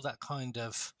 all that kind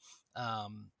of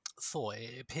thought.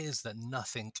 It appears that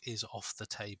nothing is off the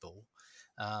table.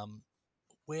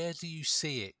 Where do you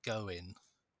see it going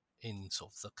in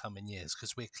sort of the coming years?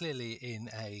 Because we're clearly in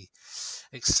a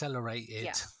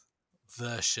accelerated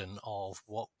version of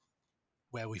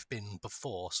where we've been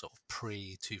before, sort of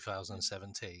pre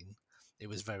 2017. It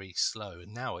was very slow,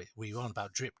 and now we were on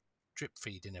about drip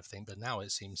feeding everything, but now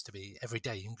it seems to be every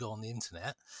day you can go on the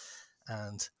internet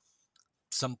and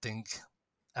something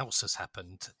else has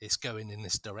happened. It's going in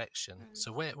this direction.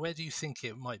 So where do you think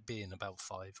it might be in about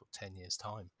 5 or 10 years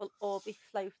time? We'll all be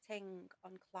floating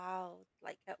on clouds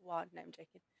like at one. No, I'm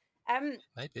joking.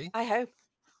 Maybe. I hope.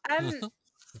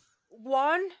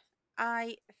 One,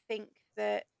 I think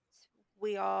that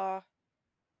we are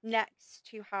next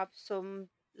to have some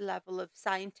level of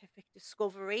scientific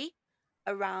discovery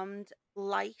around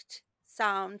light,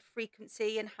 sound,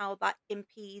 frequency, and how that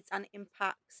impedes and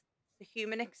impacts the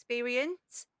human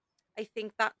experience. I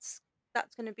think that's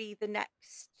going to be the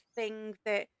next thing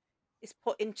that is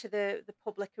put into the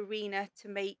public arena to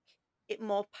make it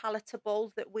more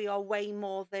palatable that we are way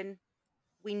more than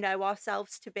we know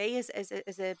ourselves to be as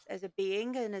a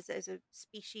being and as a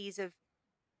species of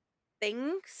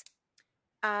things.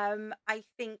 I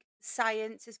think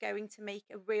science is going to make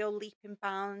a real leap in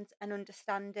bounds and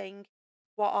understanding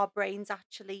what our brains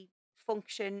actually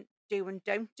function, do, and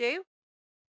don't do.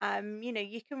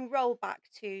 You can roll back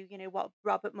to, what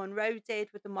Robert Monroe did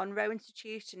with the Monroe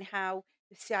Institute and how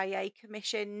the CIA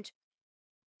commissioned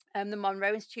the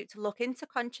Monroe Institute to look into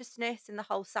consciousness and the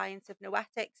whole science of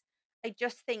noetics. I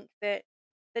just think that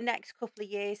the next couple of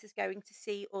years is going to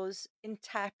see us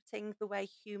interpreting the way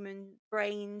human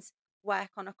brains work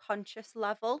on a conscious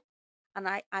level. And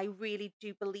I really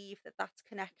do believe that that's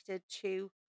connected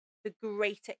to the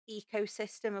greater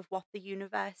ecosystem of what the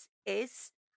universe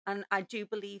is. And I do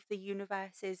believe the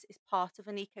universe is part of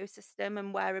an ecosystem,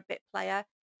 and we're a bit player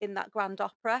in that grand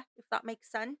opera, if that makes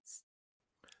sense.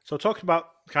 So talking about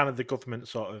kind of the government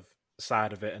sort of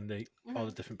side of it and all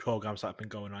the different programs that have been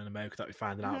going on in America that we're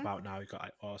finding out about now. You've got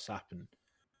like OSAP and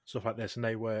stuff like this, and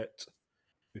they worked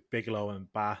with Bigelow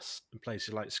and Bass and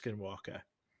places like Skinwalker.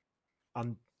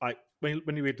 And like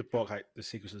when you read the book, like The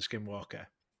Secrets of the Skinwalker,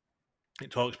 it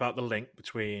talks about the link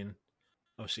between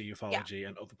obviously ufology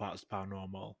and other parts of the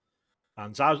paranormal.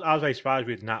 And so I was very surprised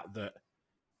reading that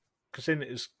because it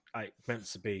is like meant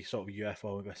to be sort of a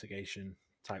UFO investigation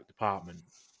type department,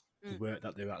 the work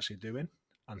that they were actually doing.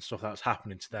 and stuff that was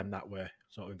happening to them that were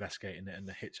sort of investigating it and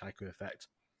the hitchhiker effect.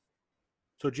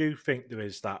 So do you think there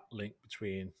is that link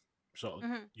between sort of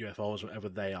UFOs, whatever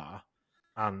they are,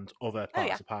 and other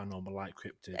parts of paranormal like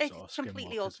cryptids or It's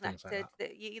completely all skinwalkers, things like connected.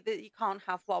 that? That you can't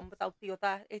have one without the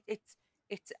other.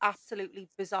 It's absolutely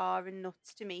bizarre and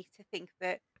nuts to me to think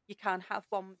that you can't have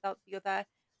one without the other.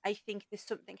 I think there's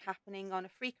something happening on a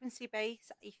frequency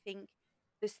base. I think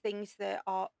there's things that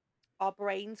our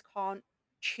brains can't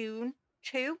tune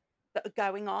to that are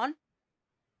going on.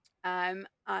 And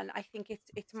I think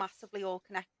it's massively all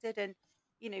connected. And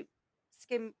you know,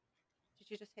 skim. Did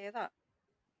you just hear that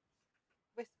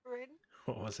whispering?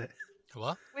 What was it?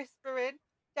 What? Whispering,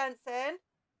 dancing.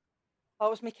 Oh, it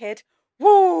was my kid.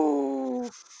 Woo!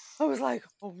 I was like,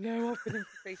 oh no, I've been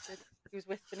infiltrated. He was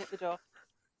whispering at the door.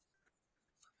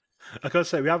 I gotta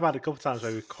say, we have had a couple of times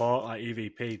where we've caught like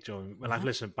EVP during when I've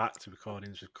listened back to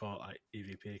recordings, we've caught like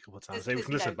EVP a couple of times. So we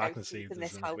can listen back and see if in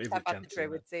there's this an house. if I've there's had the gents in there.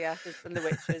 druids here and the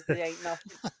witches. They ain't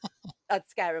nothing. I'd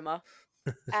scare them off.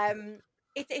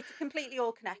 It's completely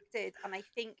all connected, and I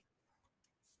think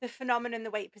the phenomenon,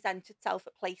 the way it presents itself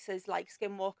at places like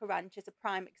Skinwalker Ranch, is a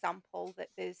prime example that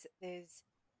there's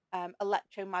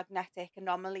electromagnetic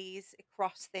anomalies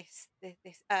across this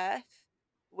earth,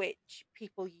 which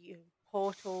people use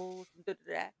portals.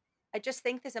 I just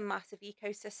think there's a massive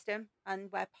ecosystem,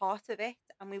 and we're part of it,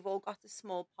 and we've all got a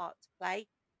small part to play.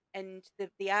 And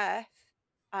the earth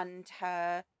and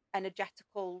her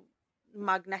energetical,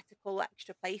 magnetical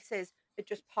extra places are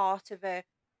just part of a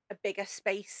bigger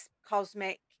space,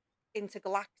 cosmic,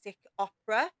 intergalactic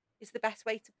opera, is the best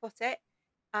way to put it.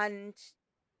 And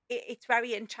it's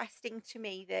very interesting to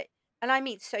me that, and I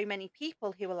meet so many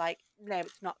people who are like, no,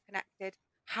 it's not connected.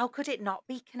 How could it not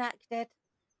be connected?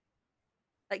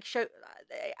 Like,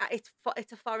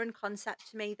 it's a foreign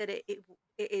concept to me that it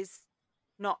is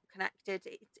not connected.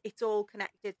 It's all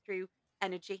connected through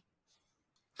energy.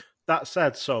 That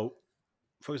said, so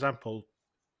for example,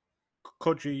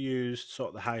 could you use sort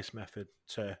of the heist method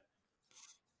to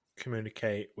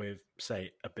communicate with,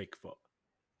 say, a Bigfoot,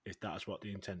 if that's what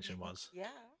the intention was? Yeah.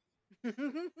 I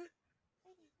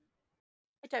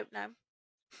don't know.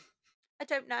 I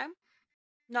don't know.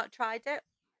 Not tried it.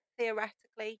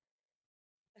 Theoretically,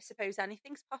 I suppose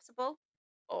anything's possible,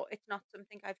 or it's not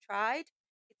something I've tried.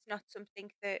 It's not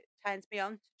something that turns me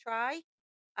on to try.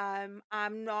 I'm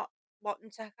not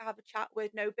wanting to have a chat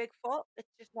with no Bigfoot.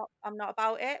 It's just not. I'm not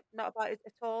about it. Not about it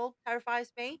at all.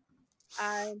 Terrifies me.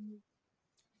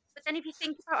 But then if you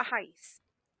think about a heist,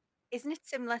 isn't it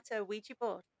similar to a Ouija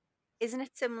board? Isn't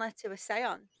it similar to a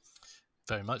seance?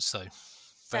 Very much so.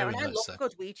 So, Very and I much love so. a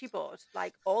good Ouija board,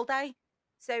 like all day.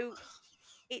 So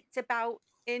it's about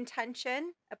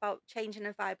intention, about changing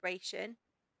a vibration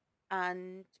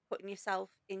and putting yourself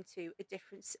into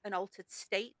an altered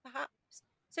state, perhaps.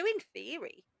 So in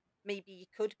theory, maybe you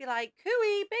could be like,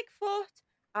 "Cooey, Bigfoot."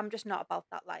 I'm just not about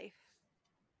that life.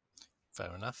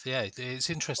 Fair enough. Yeah, it's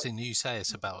interesting you say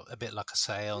it's about a bit like a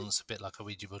seance, a bit like a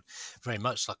Ouija board, very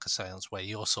much like a seance where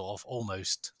you're sort of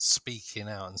almost speaking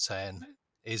out and saying,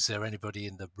 is there anybody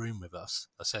in the room with us,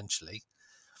 essentially?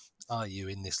 Are you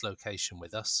in this location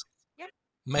with us? Yeah.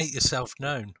 Make yourself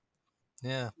known.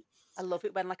 Yeah. I love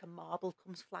it when like a marble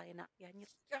comes flying at you and you're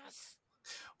like, yes.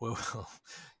 Well,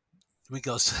 we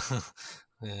got,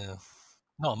 yeah,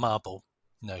 not a marble.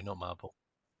 No, not marble.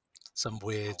 Some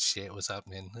weird shit was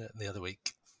happening the other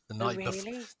week. The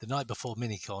night before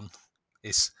Minicon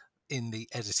is in the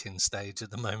editing stage at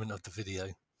the moment of the video.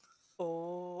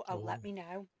 Oh, let me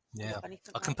know. Yeah,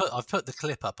 I've put the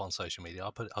clip up on social media.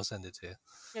 I'll send it to you.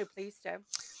 No, please do.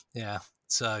 Yeah.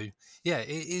 So yeah,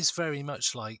 it is very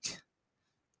much like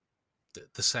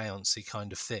the seance-y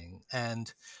kind of thing.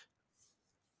 And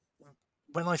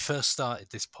when I first started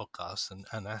this podcast,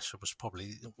 and Asher was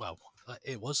probably, well,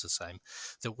 it was the same,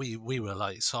 that we were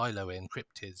like siloing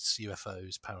cryptids,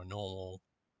 UFOs, paranormal,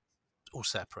 all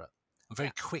separate. And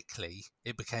very quickly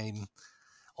it became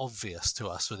obvious to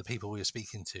us, with the people we were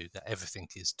speaking to, that everything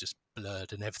is just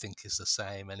blurred and everything is the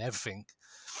same and everything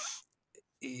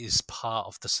is part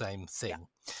of the same thing.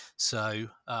 So,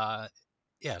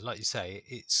 yeah, like you say,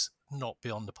 it's not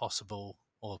beyond the possible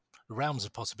or realms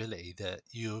of possibility that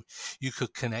you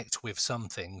could connect with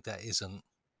something that isn't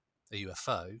a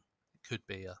UFO. It could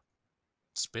be a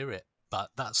spirit, but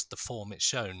that's the form it's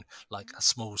shown, like a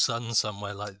small sun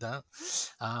somewhere like that.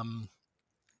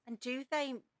 And do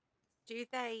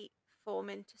they form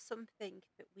into something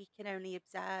that we can only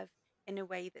observe in a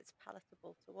way that's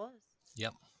palatable to us?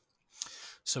 Yep.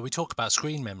 So we talk about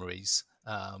screen memories,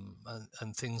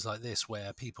 and things like this,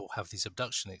 where people have these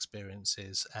abduction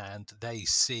experiences and they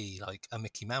see like a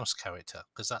Mickey Mouse character,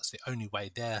 because that's the only way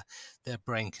their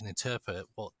brain can interpret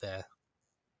what they're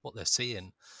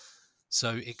seeing.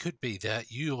 So it could be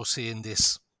that you're seeing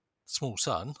this small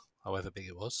sun, however big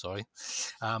it was. Sorry,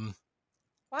 Why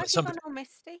but have you somebody, gone all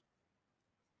misty?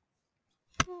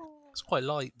 Oh, it's quite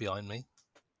light behind me.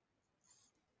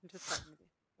 I'm just playing with you.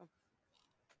 Go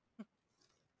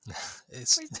on.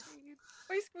 It's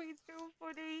My screen's so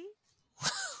funny.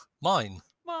 mine,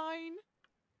 Mine.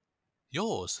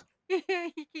 yours. You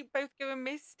keep both going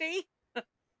misty.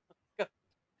 Go.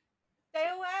 Stay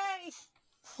away.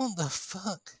 What the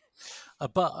fuck?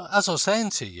 But as I was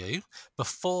saying to you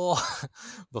before,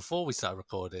 before we started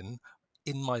recording,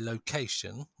 in my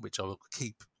location, which I will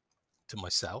keep to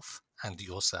myself and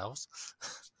yourselves,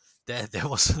 there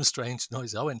was some strange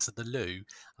noise. I went to the loo and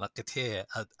I could hear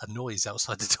a noise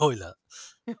outside the toilet.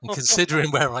 And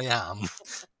considering where I am,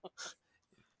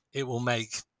 it will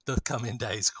make the coming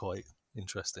days quite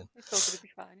interesting. It's all going to be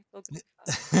fine. It's all going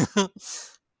to be fine.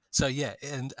 So yeah,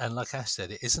 and like Ash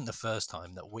said, it isn't the first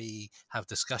time that we have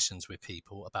discussions with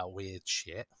people about weird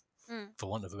shit, for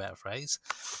want of a better phrase,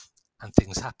 and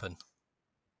things happen.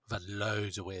 We've had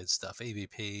loads of weird stuff,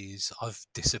 EVPs. I've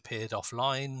disappeared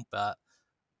offline, but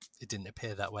it didn't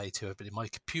appear that way to everybody. My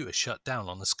computer shut down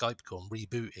on the Skype call and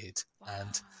rebooted,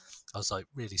 and I was like,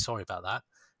 really sorry about that.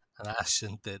 And Ash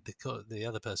and the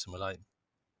other person were like,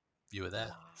 you were there.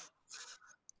 Wow.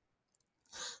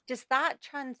 Does that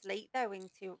translate though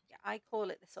into, I call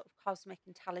it the sort of cosmic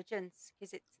intelligence,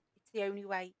 because it's the only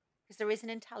way, because there is an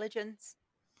intelligence.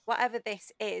 Whatever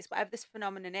this is, whatever this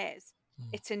phenomenon is,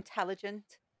 it's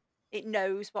intelligent. It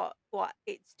knows what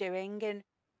it's doing. And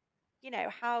you know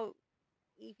how,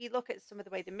 if you look at some of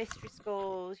the way the mystery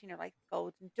schools, you know, like the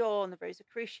Golden Dawn, the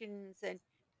Rosicrucians, and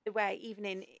the way even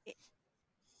in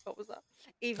what was that?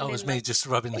 Even That was in, me like, just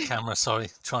rubbing the camera. Sorry,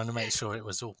 trying to make sure it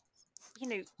was all. you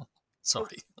know,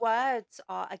 Sorry. words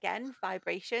are again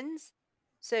vibrations.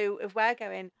 So if we're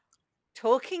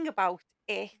talking about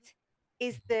it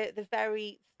is the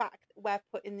very fact that we're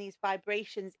putting these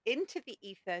vibrations into the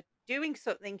ether, doing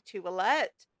something to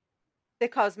alert the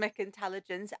cosmic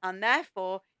intelligence, and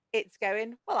therefore it's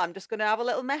going, well, I'm just going to have a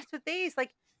little mess with these.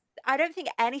 Like, I don't think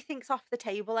anything's off the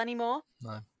table anymore.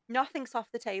 No. Nothing's off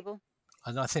the table.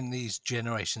 And I think these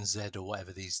Generation Z or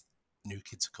whatever these new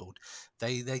kids are called,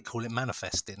 they call it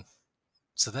manifesting.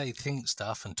 So they think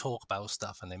stuff and talk about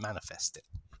stuff and they manifest it.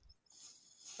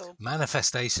 Sure.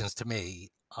 Manifestations to me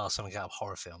are something out of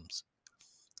horror films.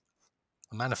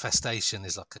 A manifestation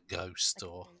is like a ghost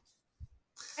or...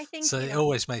 I think so it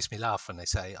always makes me laugh when they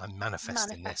say, I'm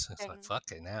manifesting this. And it's like, fuck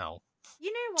it now.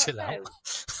 You know what, Chill though? out.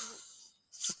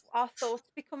 Our thoughts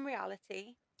become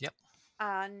reality. Yep.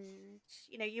 And,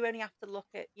 you know, you only have to look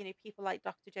at, you know, people like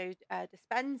Dr. Joe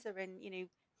Dispenza and, you know,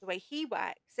 the way he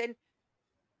works. And,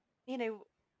 you know,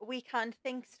 we can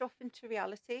think stuff into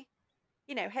reality.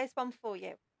 You know, here's one for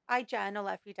you. I journal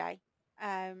every day.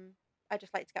 I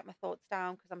just like to get my thoughts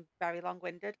down because I'm very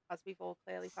long-winded, as we've all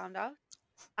clearly found out.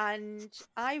 And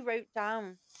I wrote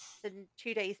down the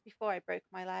 2 days before I broke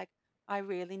my leg, I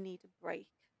really need a break.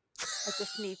 I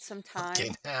just need some time.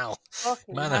 Fucking hell.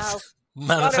 Fucking hell.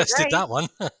 Manifested that one.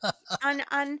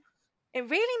 and it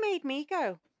really made me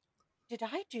go, did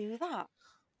I do that?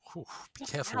 Ooh, be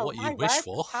careful what you wish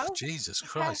for. Jesus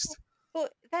Christ.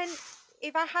 But then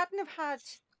if I hadn't have had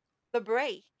the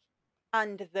break,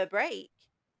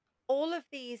 all of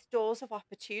these doors of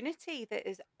opportunity that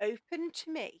is open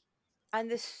to me, and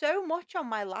there's so much on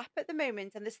my lap at the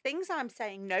moment, and there's things I'm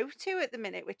saying no to at the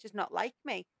minute, which is not like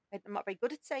me. I'm not very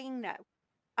good at saying no.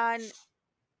 And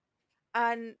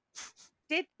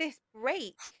did this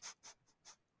break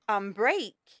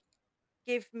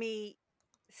give me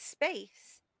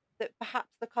space that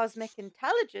perhaps the cosmic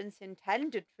intelligence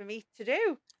intended for me to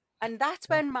do? And that's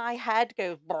when my head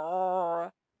goes,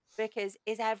 brrr, because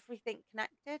is everything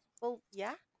connected? Well,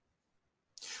 yeah.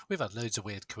 We've had loads of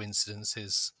weird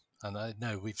coincidences, and I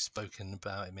know we've spoken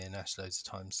about it, me and Ash, loads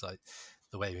of times, like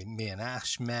the way me and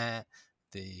Ash met,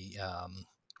 the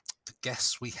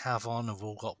guests we have on have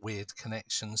all got weird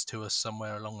connections to us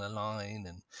somewhere along the line,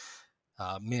 and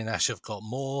me and Ash have got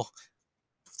more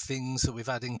things that we've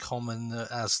had in common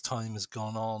that as time has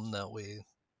gone on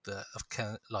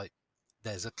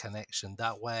there's a connection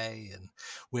that way, and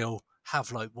we'll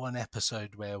have like one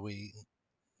episode where we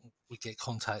get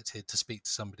contacted to speak to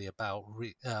somebody about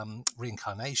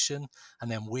reincarnation, and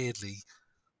then weirdly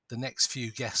the next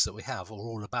few guests that we have are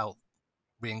all about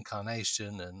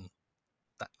reincarnation and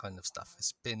that kind of stuff.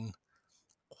 It's been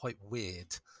quite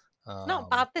weird. Not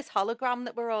bad, this hologram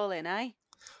that we're all in, eh?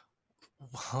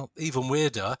 Well, even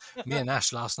weirder, me and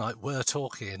Ash last night were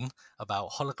talking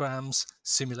about holograms,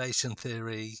 simulation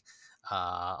theory,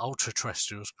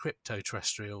 ultra-terrestrials,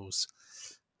 crypto-terrestrials.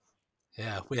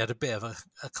 Yeah, we had a bit of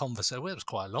a conversation. Well, it was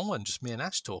quite a long one, just me and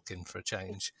Ash talking for a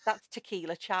change. That's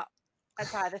tequila chat.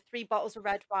 That's either 3 bottles of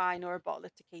red wine or a bottle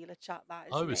of tequila chat. That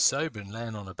I isn't was it? sober and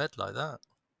laying on a bed like that.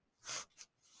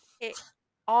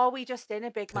 Are we just in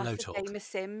a big Pillow massive talk. game of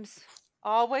Sims?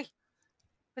 Are we?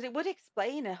 Because it would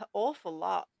explain an awful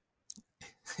lot,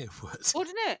 It would.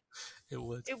 wouldn't it? It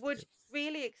would. It would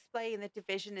really explain the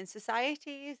division in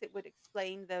societies. It would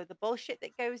explain the bullshit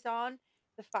that goes on.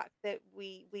 The fact that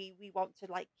we want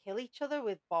to like kill each other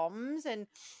with bombs and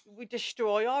we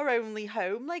destroy our only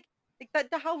home. Like that,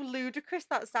 how ludicrous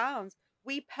that sounds.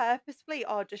 We purposefully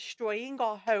are destroying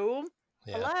our home.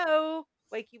 Yeah. Hello,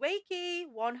 wakey wakey,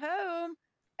 one home.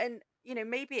 And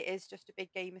maybe it is just a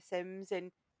big game of Sims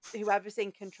and whoever's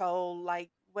in control, like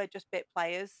we're just bit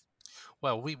players.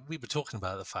 Well, we were talking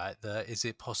about the fact that is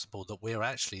it possible that we're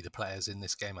actually the players in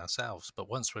this game ourselves, but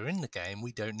once we're in the game,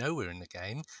 we don't know we're in the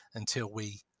game until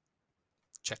we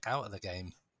check out of the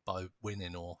game by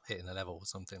winning or hitting a level or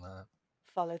something like that.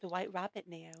 Follow the white rabbit,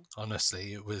 Neo.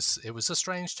 Honestly, it was a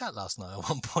strange chat last night. At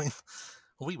one point,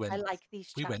 we I like these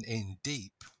chats. we went in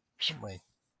deep, didn't we?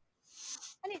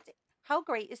 And how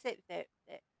great is it that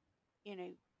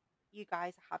you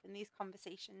guys are having these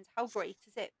conversations? How great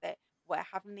is it that we're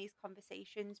having these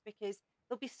conversations? Because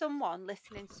there'll be someone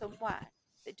listening somewhere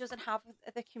that doesn't have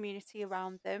the community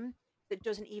around them, that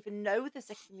doesn't even know there's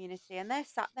a community, and they're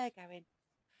sat there going,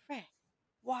 frick,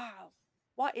 wow,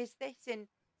 what is this? And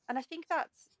I think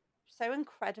that's so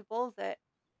incredible that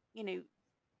you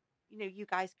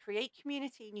guys create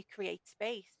community and you create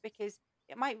space, because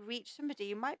it might reach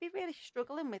somebody who might be really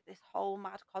struggling with this whole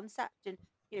mad concept, and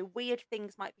weird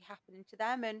things might be happening to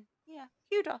them, and yeah,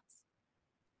 kudos.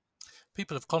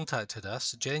 People have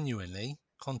genuinely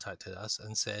contacted us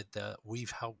and said that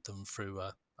we've helped them through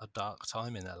a dark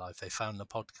time in their life. They found the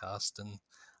podcast and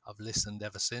I've listened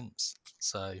ever since.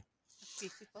 So That's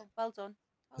beautiful. Well done.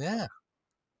 Yeah.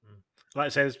 Like I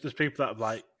say, there's people that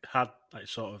have had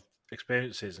sort of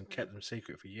experiences and kept them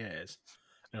secret for years,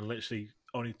 and literally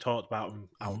only talked about them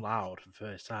out loud for the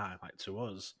first time, to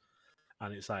us.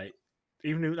 And it's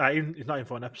even it's not even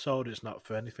for an episode, it's not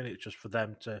for anything. It's just for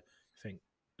them to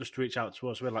just to reach out to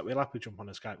us. We'll happily jump on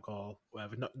a Skype call,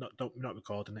 whatever. Not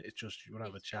recording it. It's just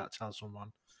whatever chat, tell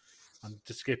someone, and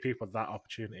just give people that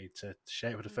opportunity to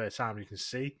share it for the first time. You can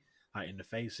see in the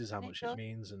faces how much it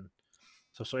means, and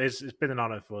so it's been an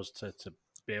honour for us to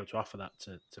be able to offer that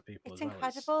to people. It's as well.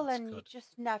 incredible, it's and good. you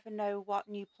just never know what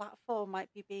new platform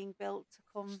might be being built to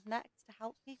come next to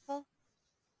help people.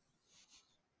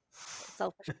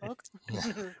 Selfish plug.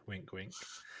 Wink, wink.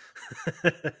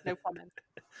 No comment.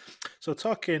 So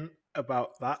talking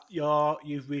about that,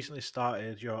 you've recently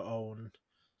started your own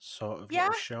sort of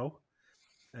little show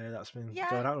that's been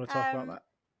going out. Want to talk about that?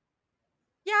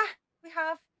 Yeah, we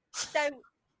have. So,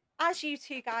 as you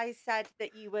two guys said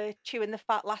that you were chewing the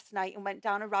fat last night and went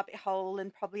down a rabbit hole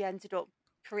and probably ended up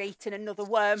creating another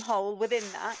wormhole within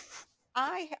that,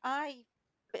 I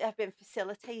have been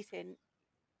facilitating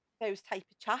those type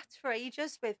of chats for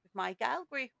ages with my girl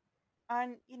group,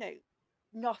 and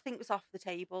nothing was off the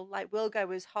table. We'll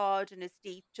go as hard and as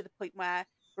deep to the point where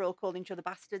we're all calling each other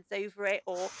bastards over it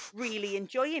or really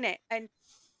enjoying it. And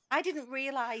I didn't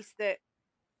realize that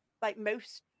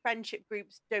most friendship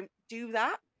groups don't do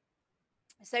that.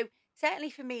 So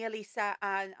certainly for me, Elisa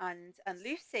and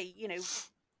Lucy,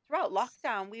 throughout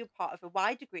lockdown, we were part of a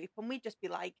wider group, and we'd just be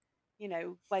like,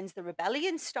 when's the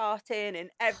rebellion starting, and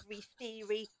every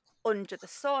theory under the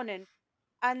sun.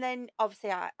 And then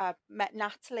obviously I met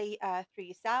Natalie through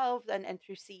yourselves and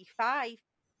through C5,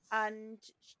 and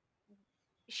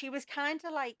she was kind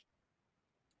of like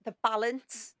the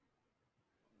balance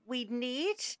we'd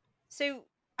need. So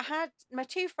I had my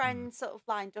two friends sort of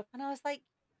lined up, and I was like,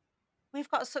 we've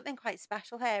got something quite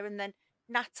special here. And then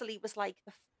Natalie was like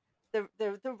the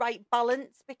right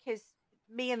balance, because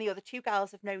me and the other two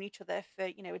girls have known each other for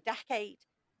a decade.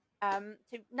 So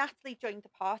Natalie joined the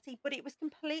party, but it was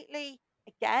completely,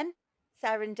 again,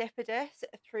 serendipitous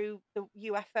through the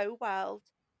UFO world.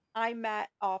 I met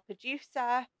our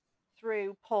producer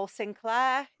through Paul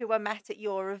Sinclair, who I met at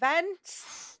your event.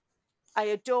 I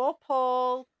adore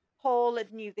Paul. Paul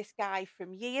had knew this guy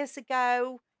from years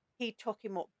ago. He took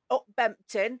him up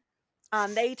Bempton,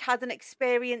 and they'd had an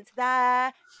experience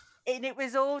there. And it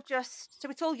was all so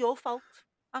it's all your fault,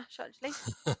 Ash, actually.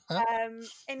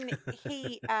 And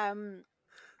he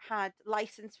had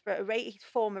license for a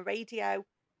former radio.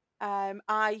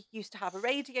 I used to have a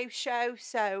radio show,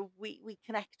 so we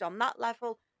connected on that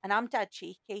level. and I'm dead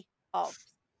cheeky,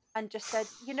 obs, and just said,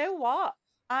 you know what?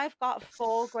 I've got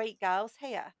 4 great girls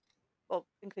here, well,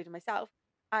 including myself,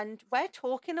 and we're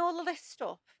talking all of this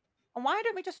stuff. And why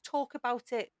don't we just talk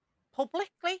about it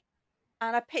publicly?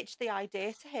 And I pitched the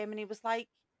idea to him, and he was like,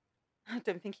 I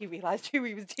don't think he realized who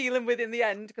he was dealing with in the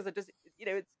end because I just,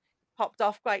 it's popped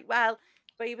off quite well.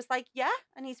 But he was like, yeah,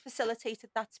 and he's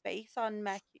facilitated that space on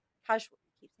keep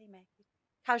saying Mercury,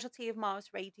 Casualty of Mars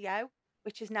Radio,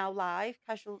 which is now live,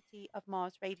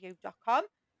 casualtyofmarsradio.com.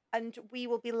 And we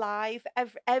will be live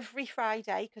every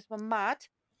Friday because we're mad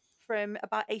from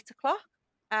about 8 o'clock.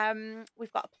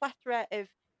 We've got a plethora of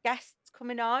guests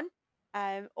coming on,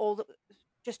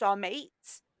 just our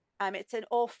mates. It's an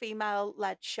all-female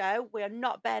led show. We are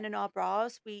not burning our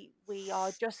bras. We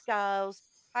are just girls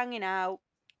hanging out,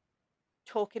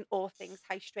 talking all things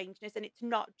high strangeness, and it's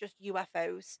not just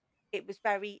UFOs. It was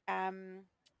very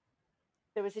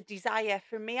there was a desire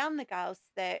from me and the girls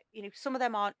that some of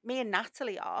them aren't. Me and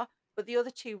Natalie are, but the other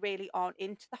two really aren't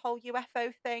into the whole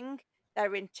UFO thing.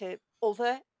 They're into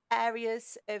other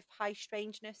areas of high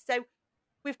strangeness. So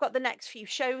we've got the next few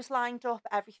shows lined up,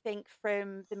 everything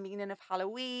from the meaning of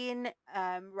Halloween,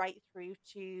 right through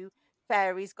to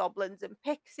fairies, goblins, and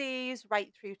pixies,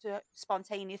 right through to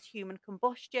spontaneous human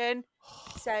combustion.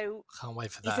 So, Can't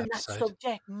wait for that isn't that episode.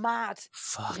 subject mad?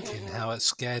 Fucking hell, it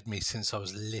scared me since I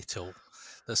was little.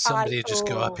 That somebody would just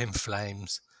go up in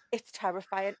flames. It's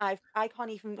terrifying. I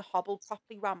can't even hobble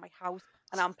properly around my house,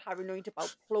 and I'm paranoid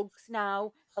about plugs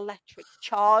now. Electric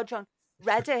charge on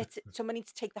Reddit. Someone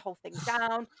needs to take the whole thing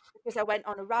down because I went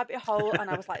on a rabbit hole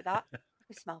and I was like that. I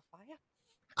could smell fire,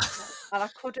 and I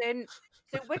couldn't.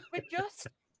 So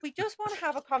we just want to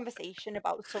have a conversation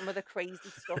about some of the crazy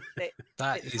stuff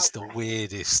that is the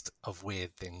weirdest of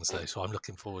weird things, though. So I'm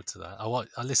looking forward to that.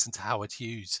 I listened to Howard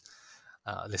Hughes.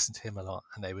 I listened to him a lot,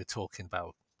 and they were talking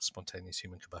about spontaneous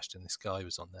human combustion. This guy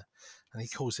was on there, and he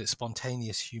calls it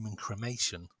spontaneous human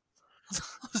cremation.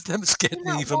 That scared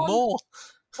me even more.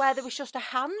 Where there was just a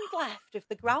hand left of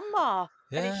the grandma,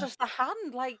 and it's just a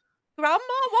hand. Like, Grandma,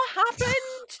 what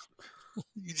happened?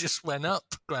 You just went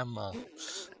up, Grandma.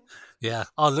 Yeah,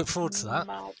 I'll look forward to that.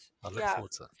 Mad. I'll look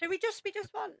forward to that. So we just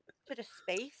want a bit of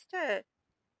space to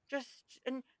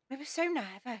and we were so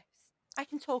nervous. I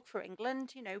can talk for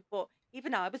England, but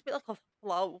even I was a bit like, oh,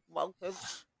 hello, welcome.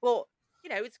 But,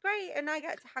 it's great. And I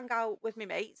get to hang out with my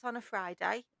mates on a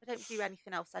Friday. I don't do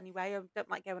anything else anyway. I don't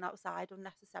like going outside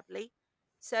unnecessarily.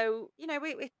 So,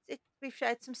 we've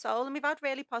shared some soul and we've had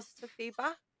really positive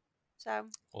feedback. So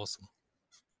awesome.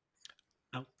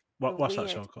 What's that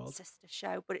show called? Sister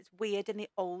Show, but it's weird in the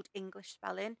old English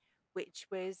spelling, which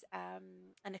was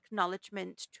an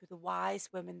acknowledgement to the wise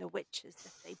women, the witches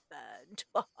that they burned.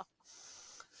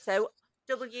 So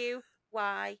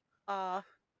WYRDE,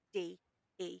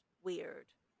 weird,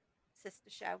 Sister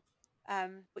Show.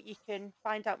 But you can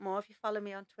find out more if you follow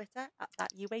me on Twitter at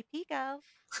that UAP girl.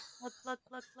 Plug.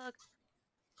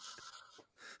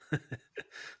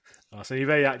 Oh, so you're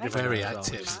very active. Very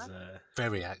active.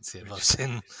 Very active. I've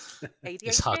seen.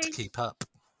 It's hard to keep up.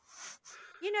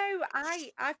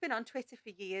 I've been on Twitter for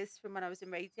years from when I was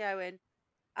in radio, and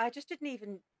I just didn't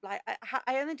even I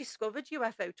only discovered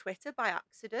UFO Twitter by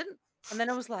accident, and then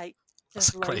I was like,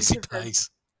 "That's a crazy place."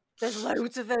 There's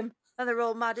loads of them, and they're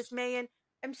all mad as me. And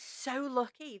I'm so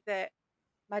lucky that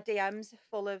my DMs are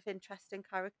full of interesting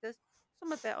characters.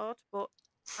 Some a bit odd, but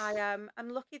I'm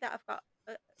lucky that I've got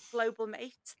global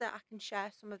mates that I can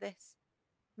share some of this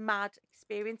mad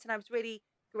experience. And I was really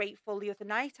grateful the other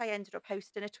night. I ended up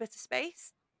hosting a Twitter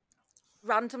space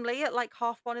randomly at like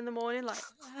 1:30 in the morning, like,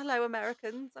 hello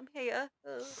Americans, I'm here.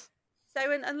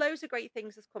 So and loads of great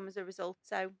things has come as a result.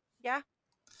 So yeah,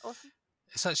 awesome.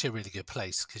 It's actually a really good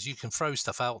place because you can throw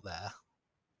stuff out there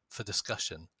for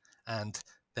discussion, and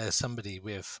there's somebody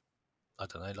with, I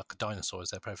don't know, like a dinosaur as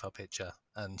their profile picture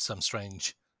and some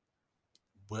strange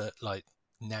word like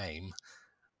name.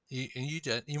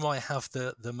 You might have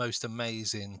the most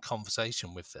amazing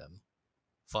conversation with them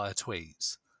via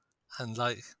tweets, and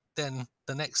like then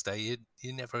the next day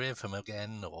you never hear from them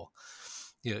again, or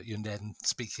you're then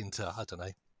speaking to, I don't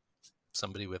know,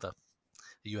 somebody with a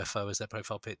UFO as their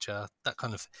profile picture, that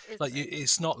kind of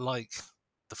it's not like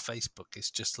the Facebook,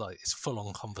 it's just like it's full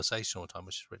on conversation all the time,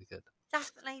 which is really good.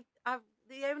 Definitely.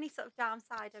 The only sort of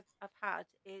downside I've had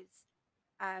is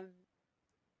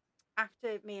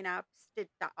after me and Abs did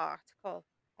that article,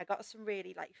 I got some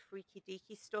really like freaky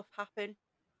deaky stuff happen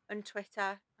on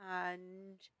Twitter,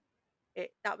 and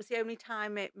that was the only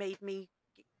time it made me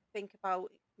think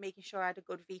about making sure I had a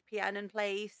good VPN in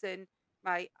place. And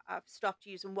I've stopped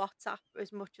using WhatsApp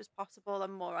as much as possible.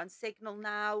 I'm more on Signal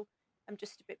now. I'm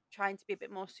just trying to be a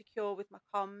bit more secure with my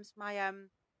comms.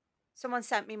 Someone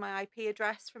sent me my IP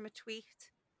address from a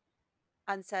tweet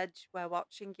and said, "We're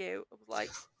watching you." I was like,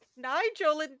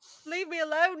 Nigel, and leave me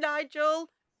alone, Nigel.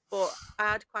 But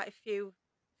I had quite a few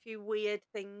weird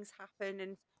things happen,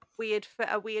 and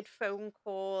a weird phone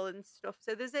call and stuff.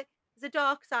 So there's a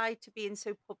dark side to being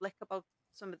so public about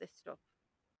some of this stuff.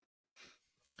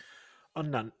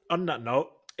 On that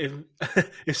note, if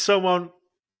if someone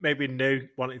maybe new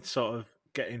wanted to sort of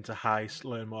get into Heist,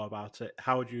 learn more about it,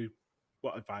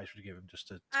 what advice would you give them just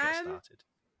to get started?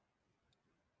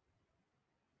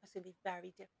 I was going to be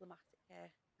very diplomatic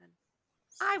here. And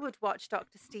I would watch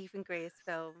Dr. Stephen Greer's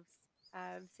films,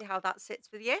 see how that sits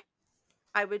with you.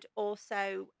 I would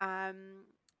also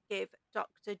give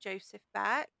Dr. Joseph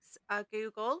Bex a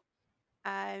Google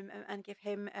and give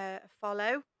him a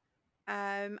follow.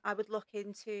 I would look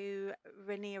into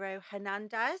Raniero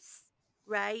Hernandez.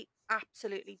 Ray,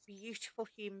 absolutely beautiful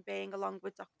human being, along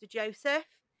with Dr. Joseph.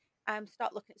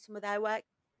 Start looking at some of their work.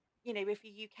 You know, if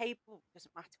you're UK,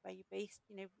 doesn't matter where you're based.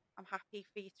 You know, I'm happy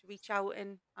for you to reach out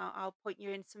and I'll point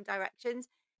you in some directions.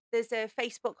 There's a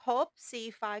Facebook hub,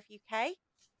 C5 UK.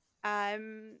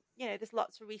 You know, there's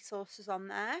lots of resources on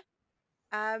there.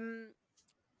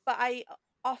 But I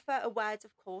offer a word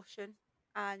of caution,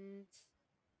 and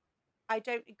I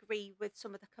don't agree with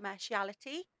some of the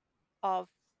commerciality of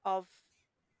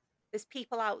there's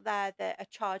people out there that are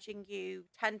charging you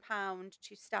 £10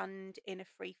 to stand in a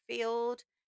free field.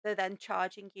 They're then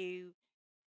charging you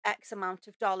X amount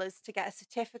of dollars to get a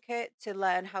certificate to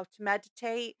learn how to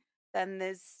meditate. Then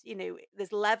there's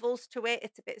levels to it.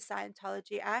 It's a bit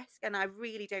Scientology-esque, and I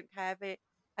really don't care if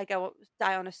I go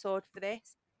die on a sword for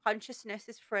this. Consciousness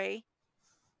is free.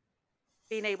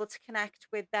 Being able to connect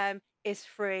with them is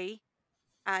free.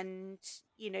 And,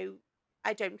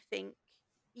 I don't think,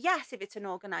 yes, if it's an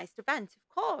organised event, of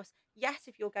course. Yes,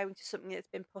 if you're going to something that's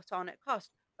been put on at cost,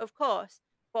 of course.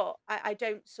 But I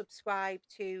don't subscribe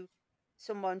to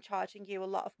someone charging you a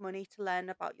lot of money to learn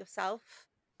about yourself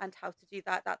and how to do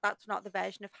that. That's not the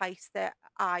version of Heist that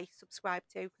I subscribe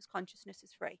to, because consciousness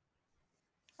is free.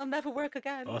 I'll never work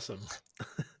again. Awesome.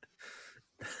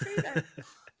 It's true, though.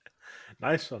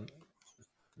 Nice one,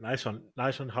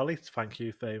 Holly. Thank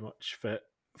you very much for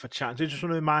chatting. Do you just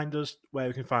want to remind us where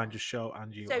we can find your show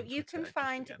and you? So you can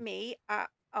find me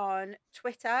on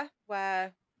Twitter,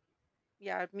 where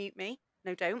mute me.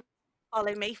 No, don't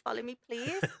follow me,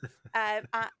 please. At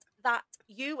that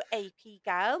UAP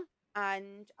girl,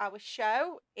 and our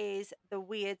show is The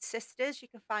Weird Sisters. You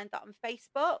can find that on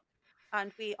Facebook,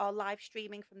 and we are live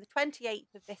streaming from the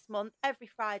 28th of this month every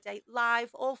Friday,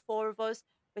 live, all four of us,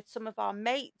 with some of our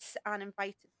mates and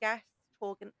invited guests,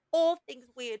 talking all things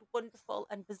weird, wonderful,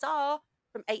 and bizarre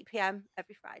from 8 p.m.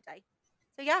 every Friday.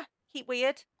 So yeah, keep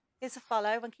weird. Here's a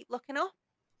follow and keep looking up.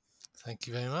 Thank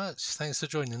you very much. Thanks for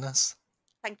joining us.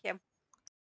 Thank you.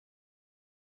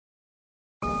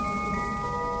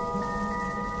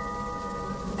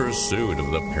 Pursuit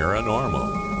of the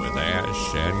Paranormal with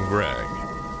Ash and Greg.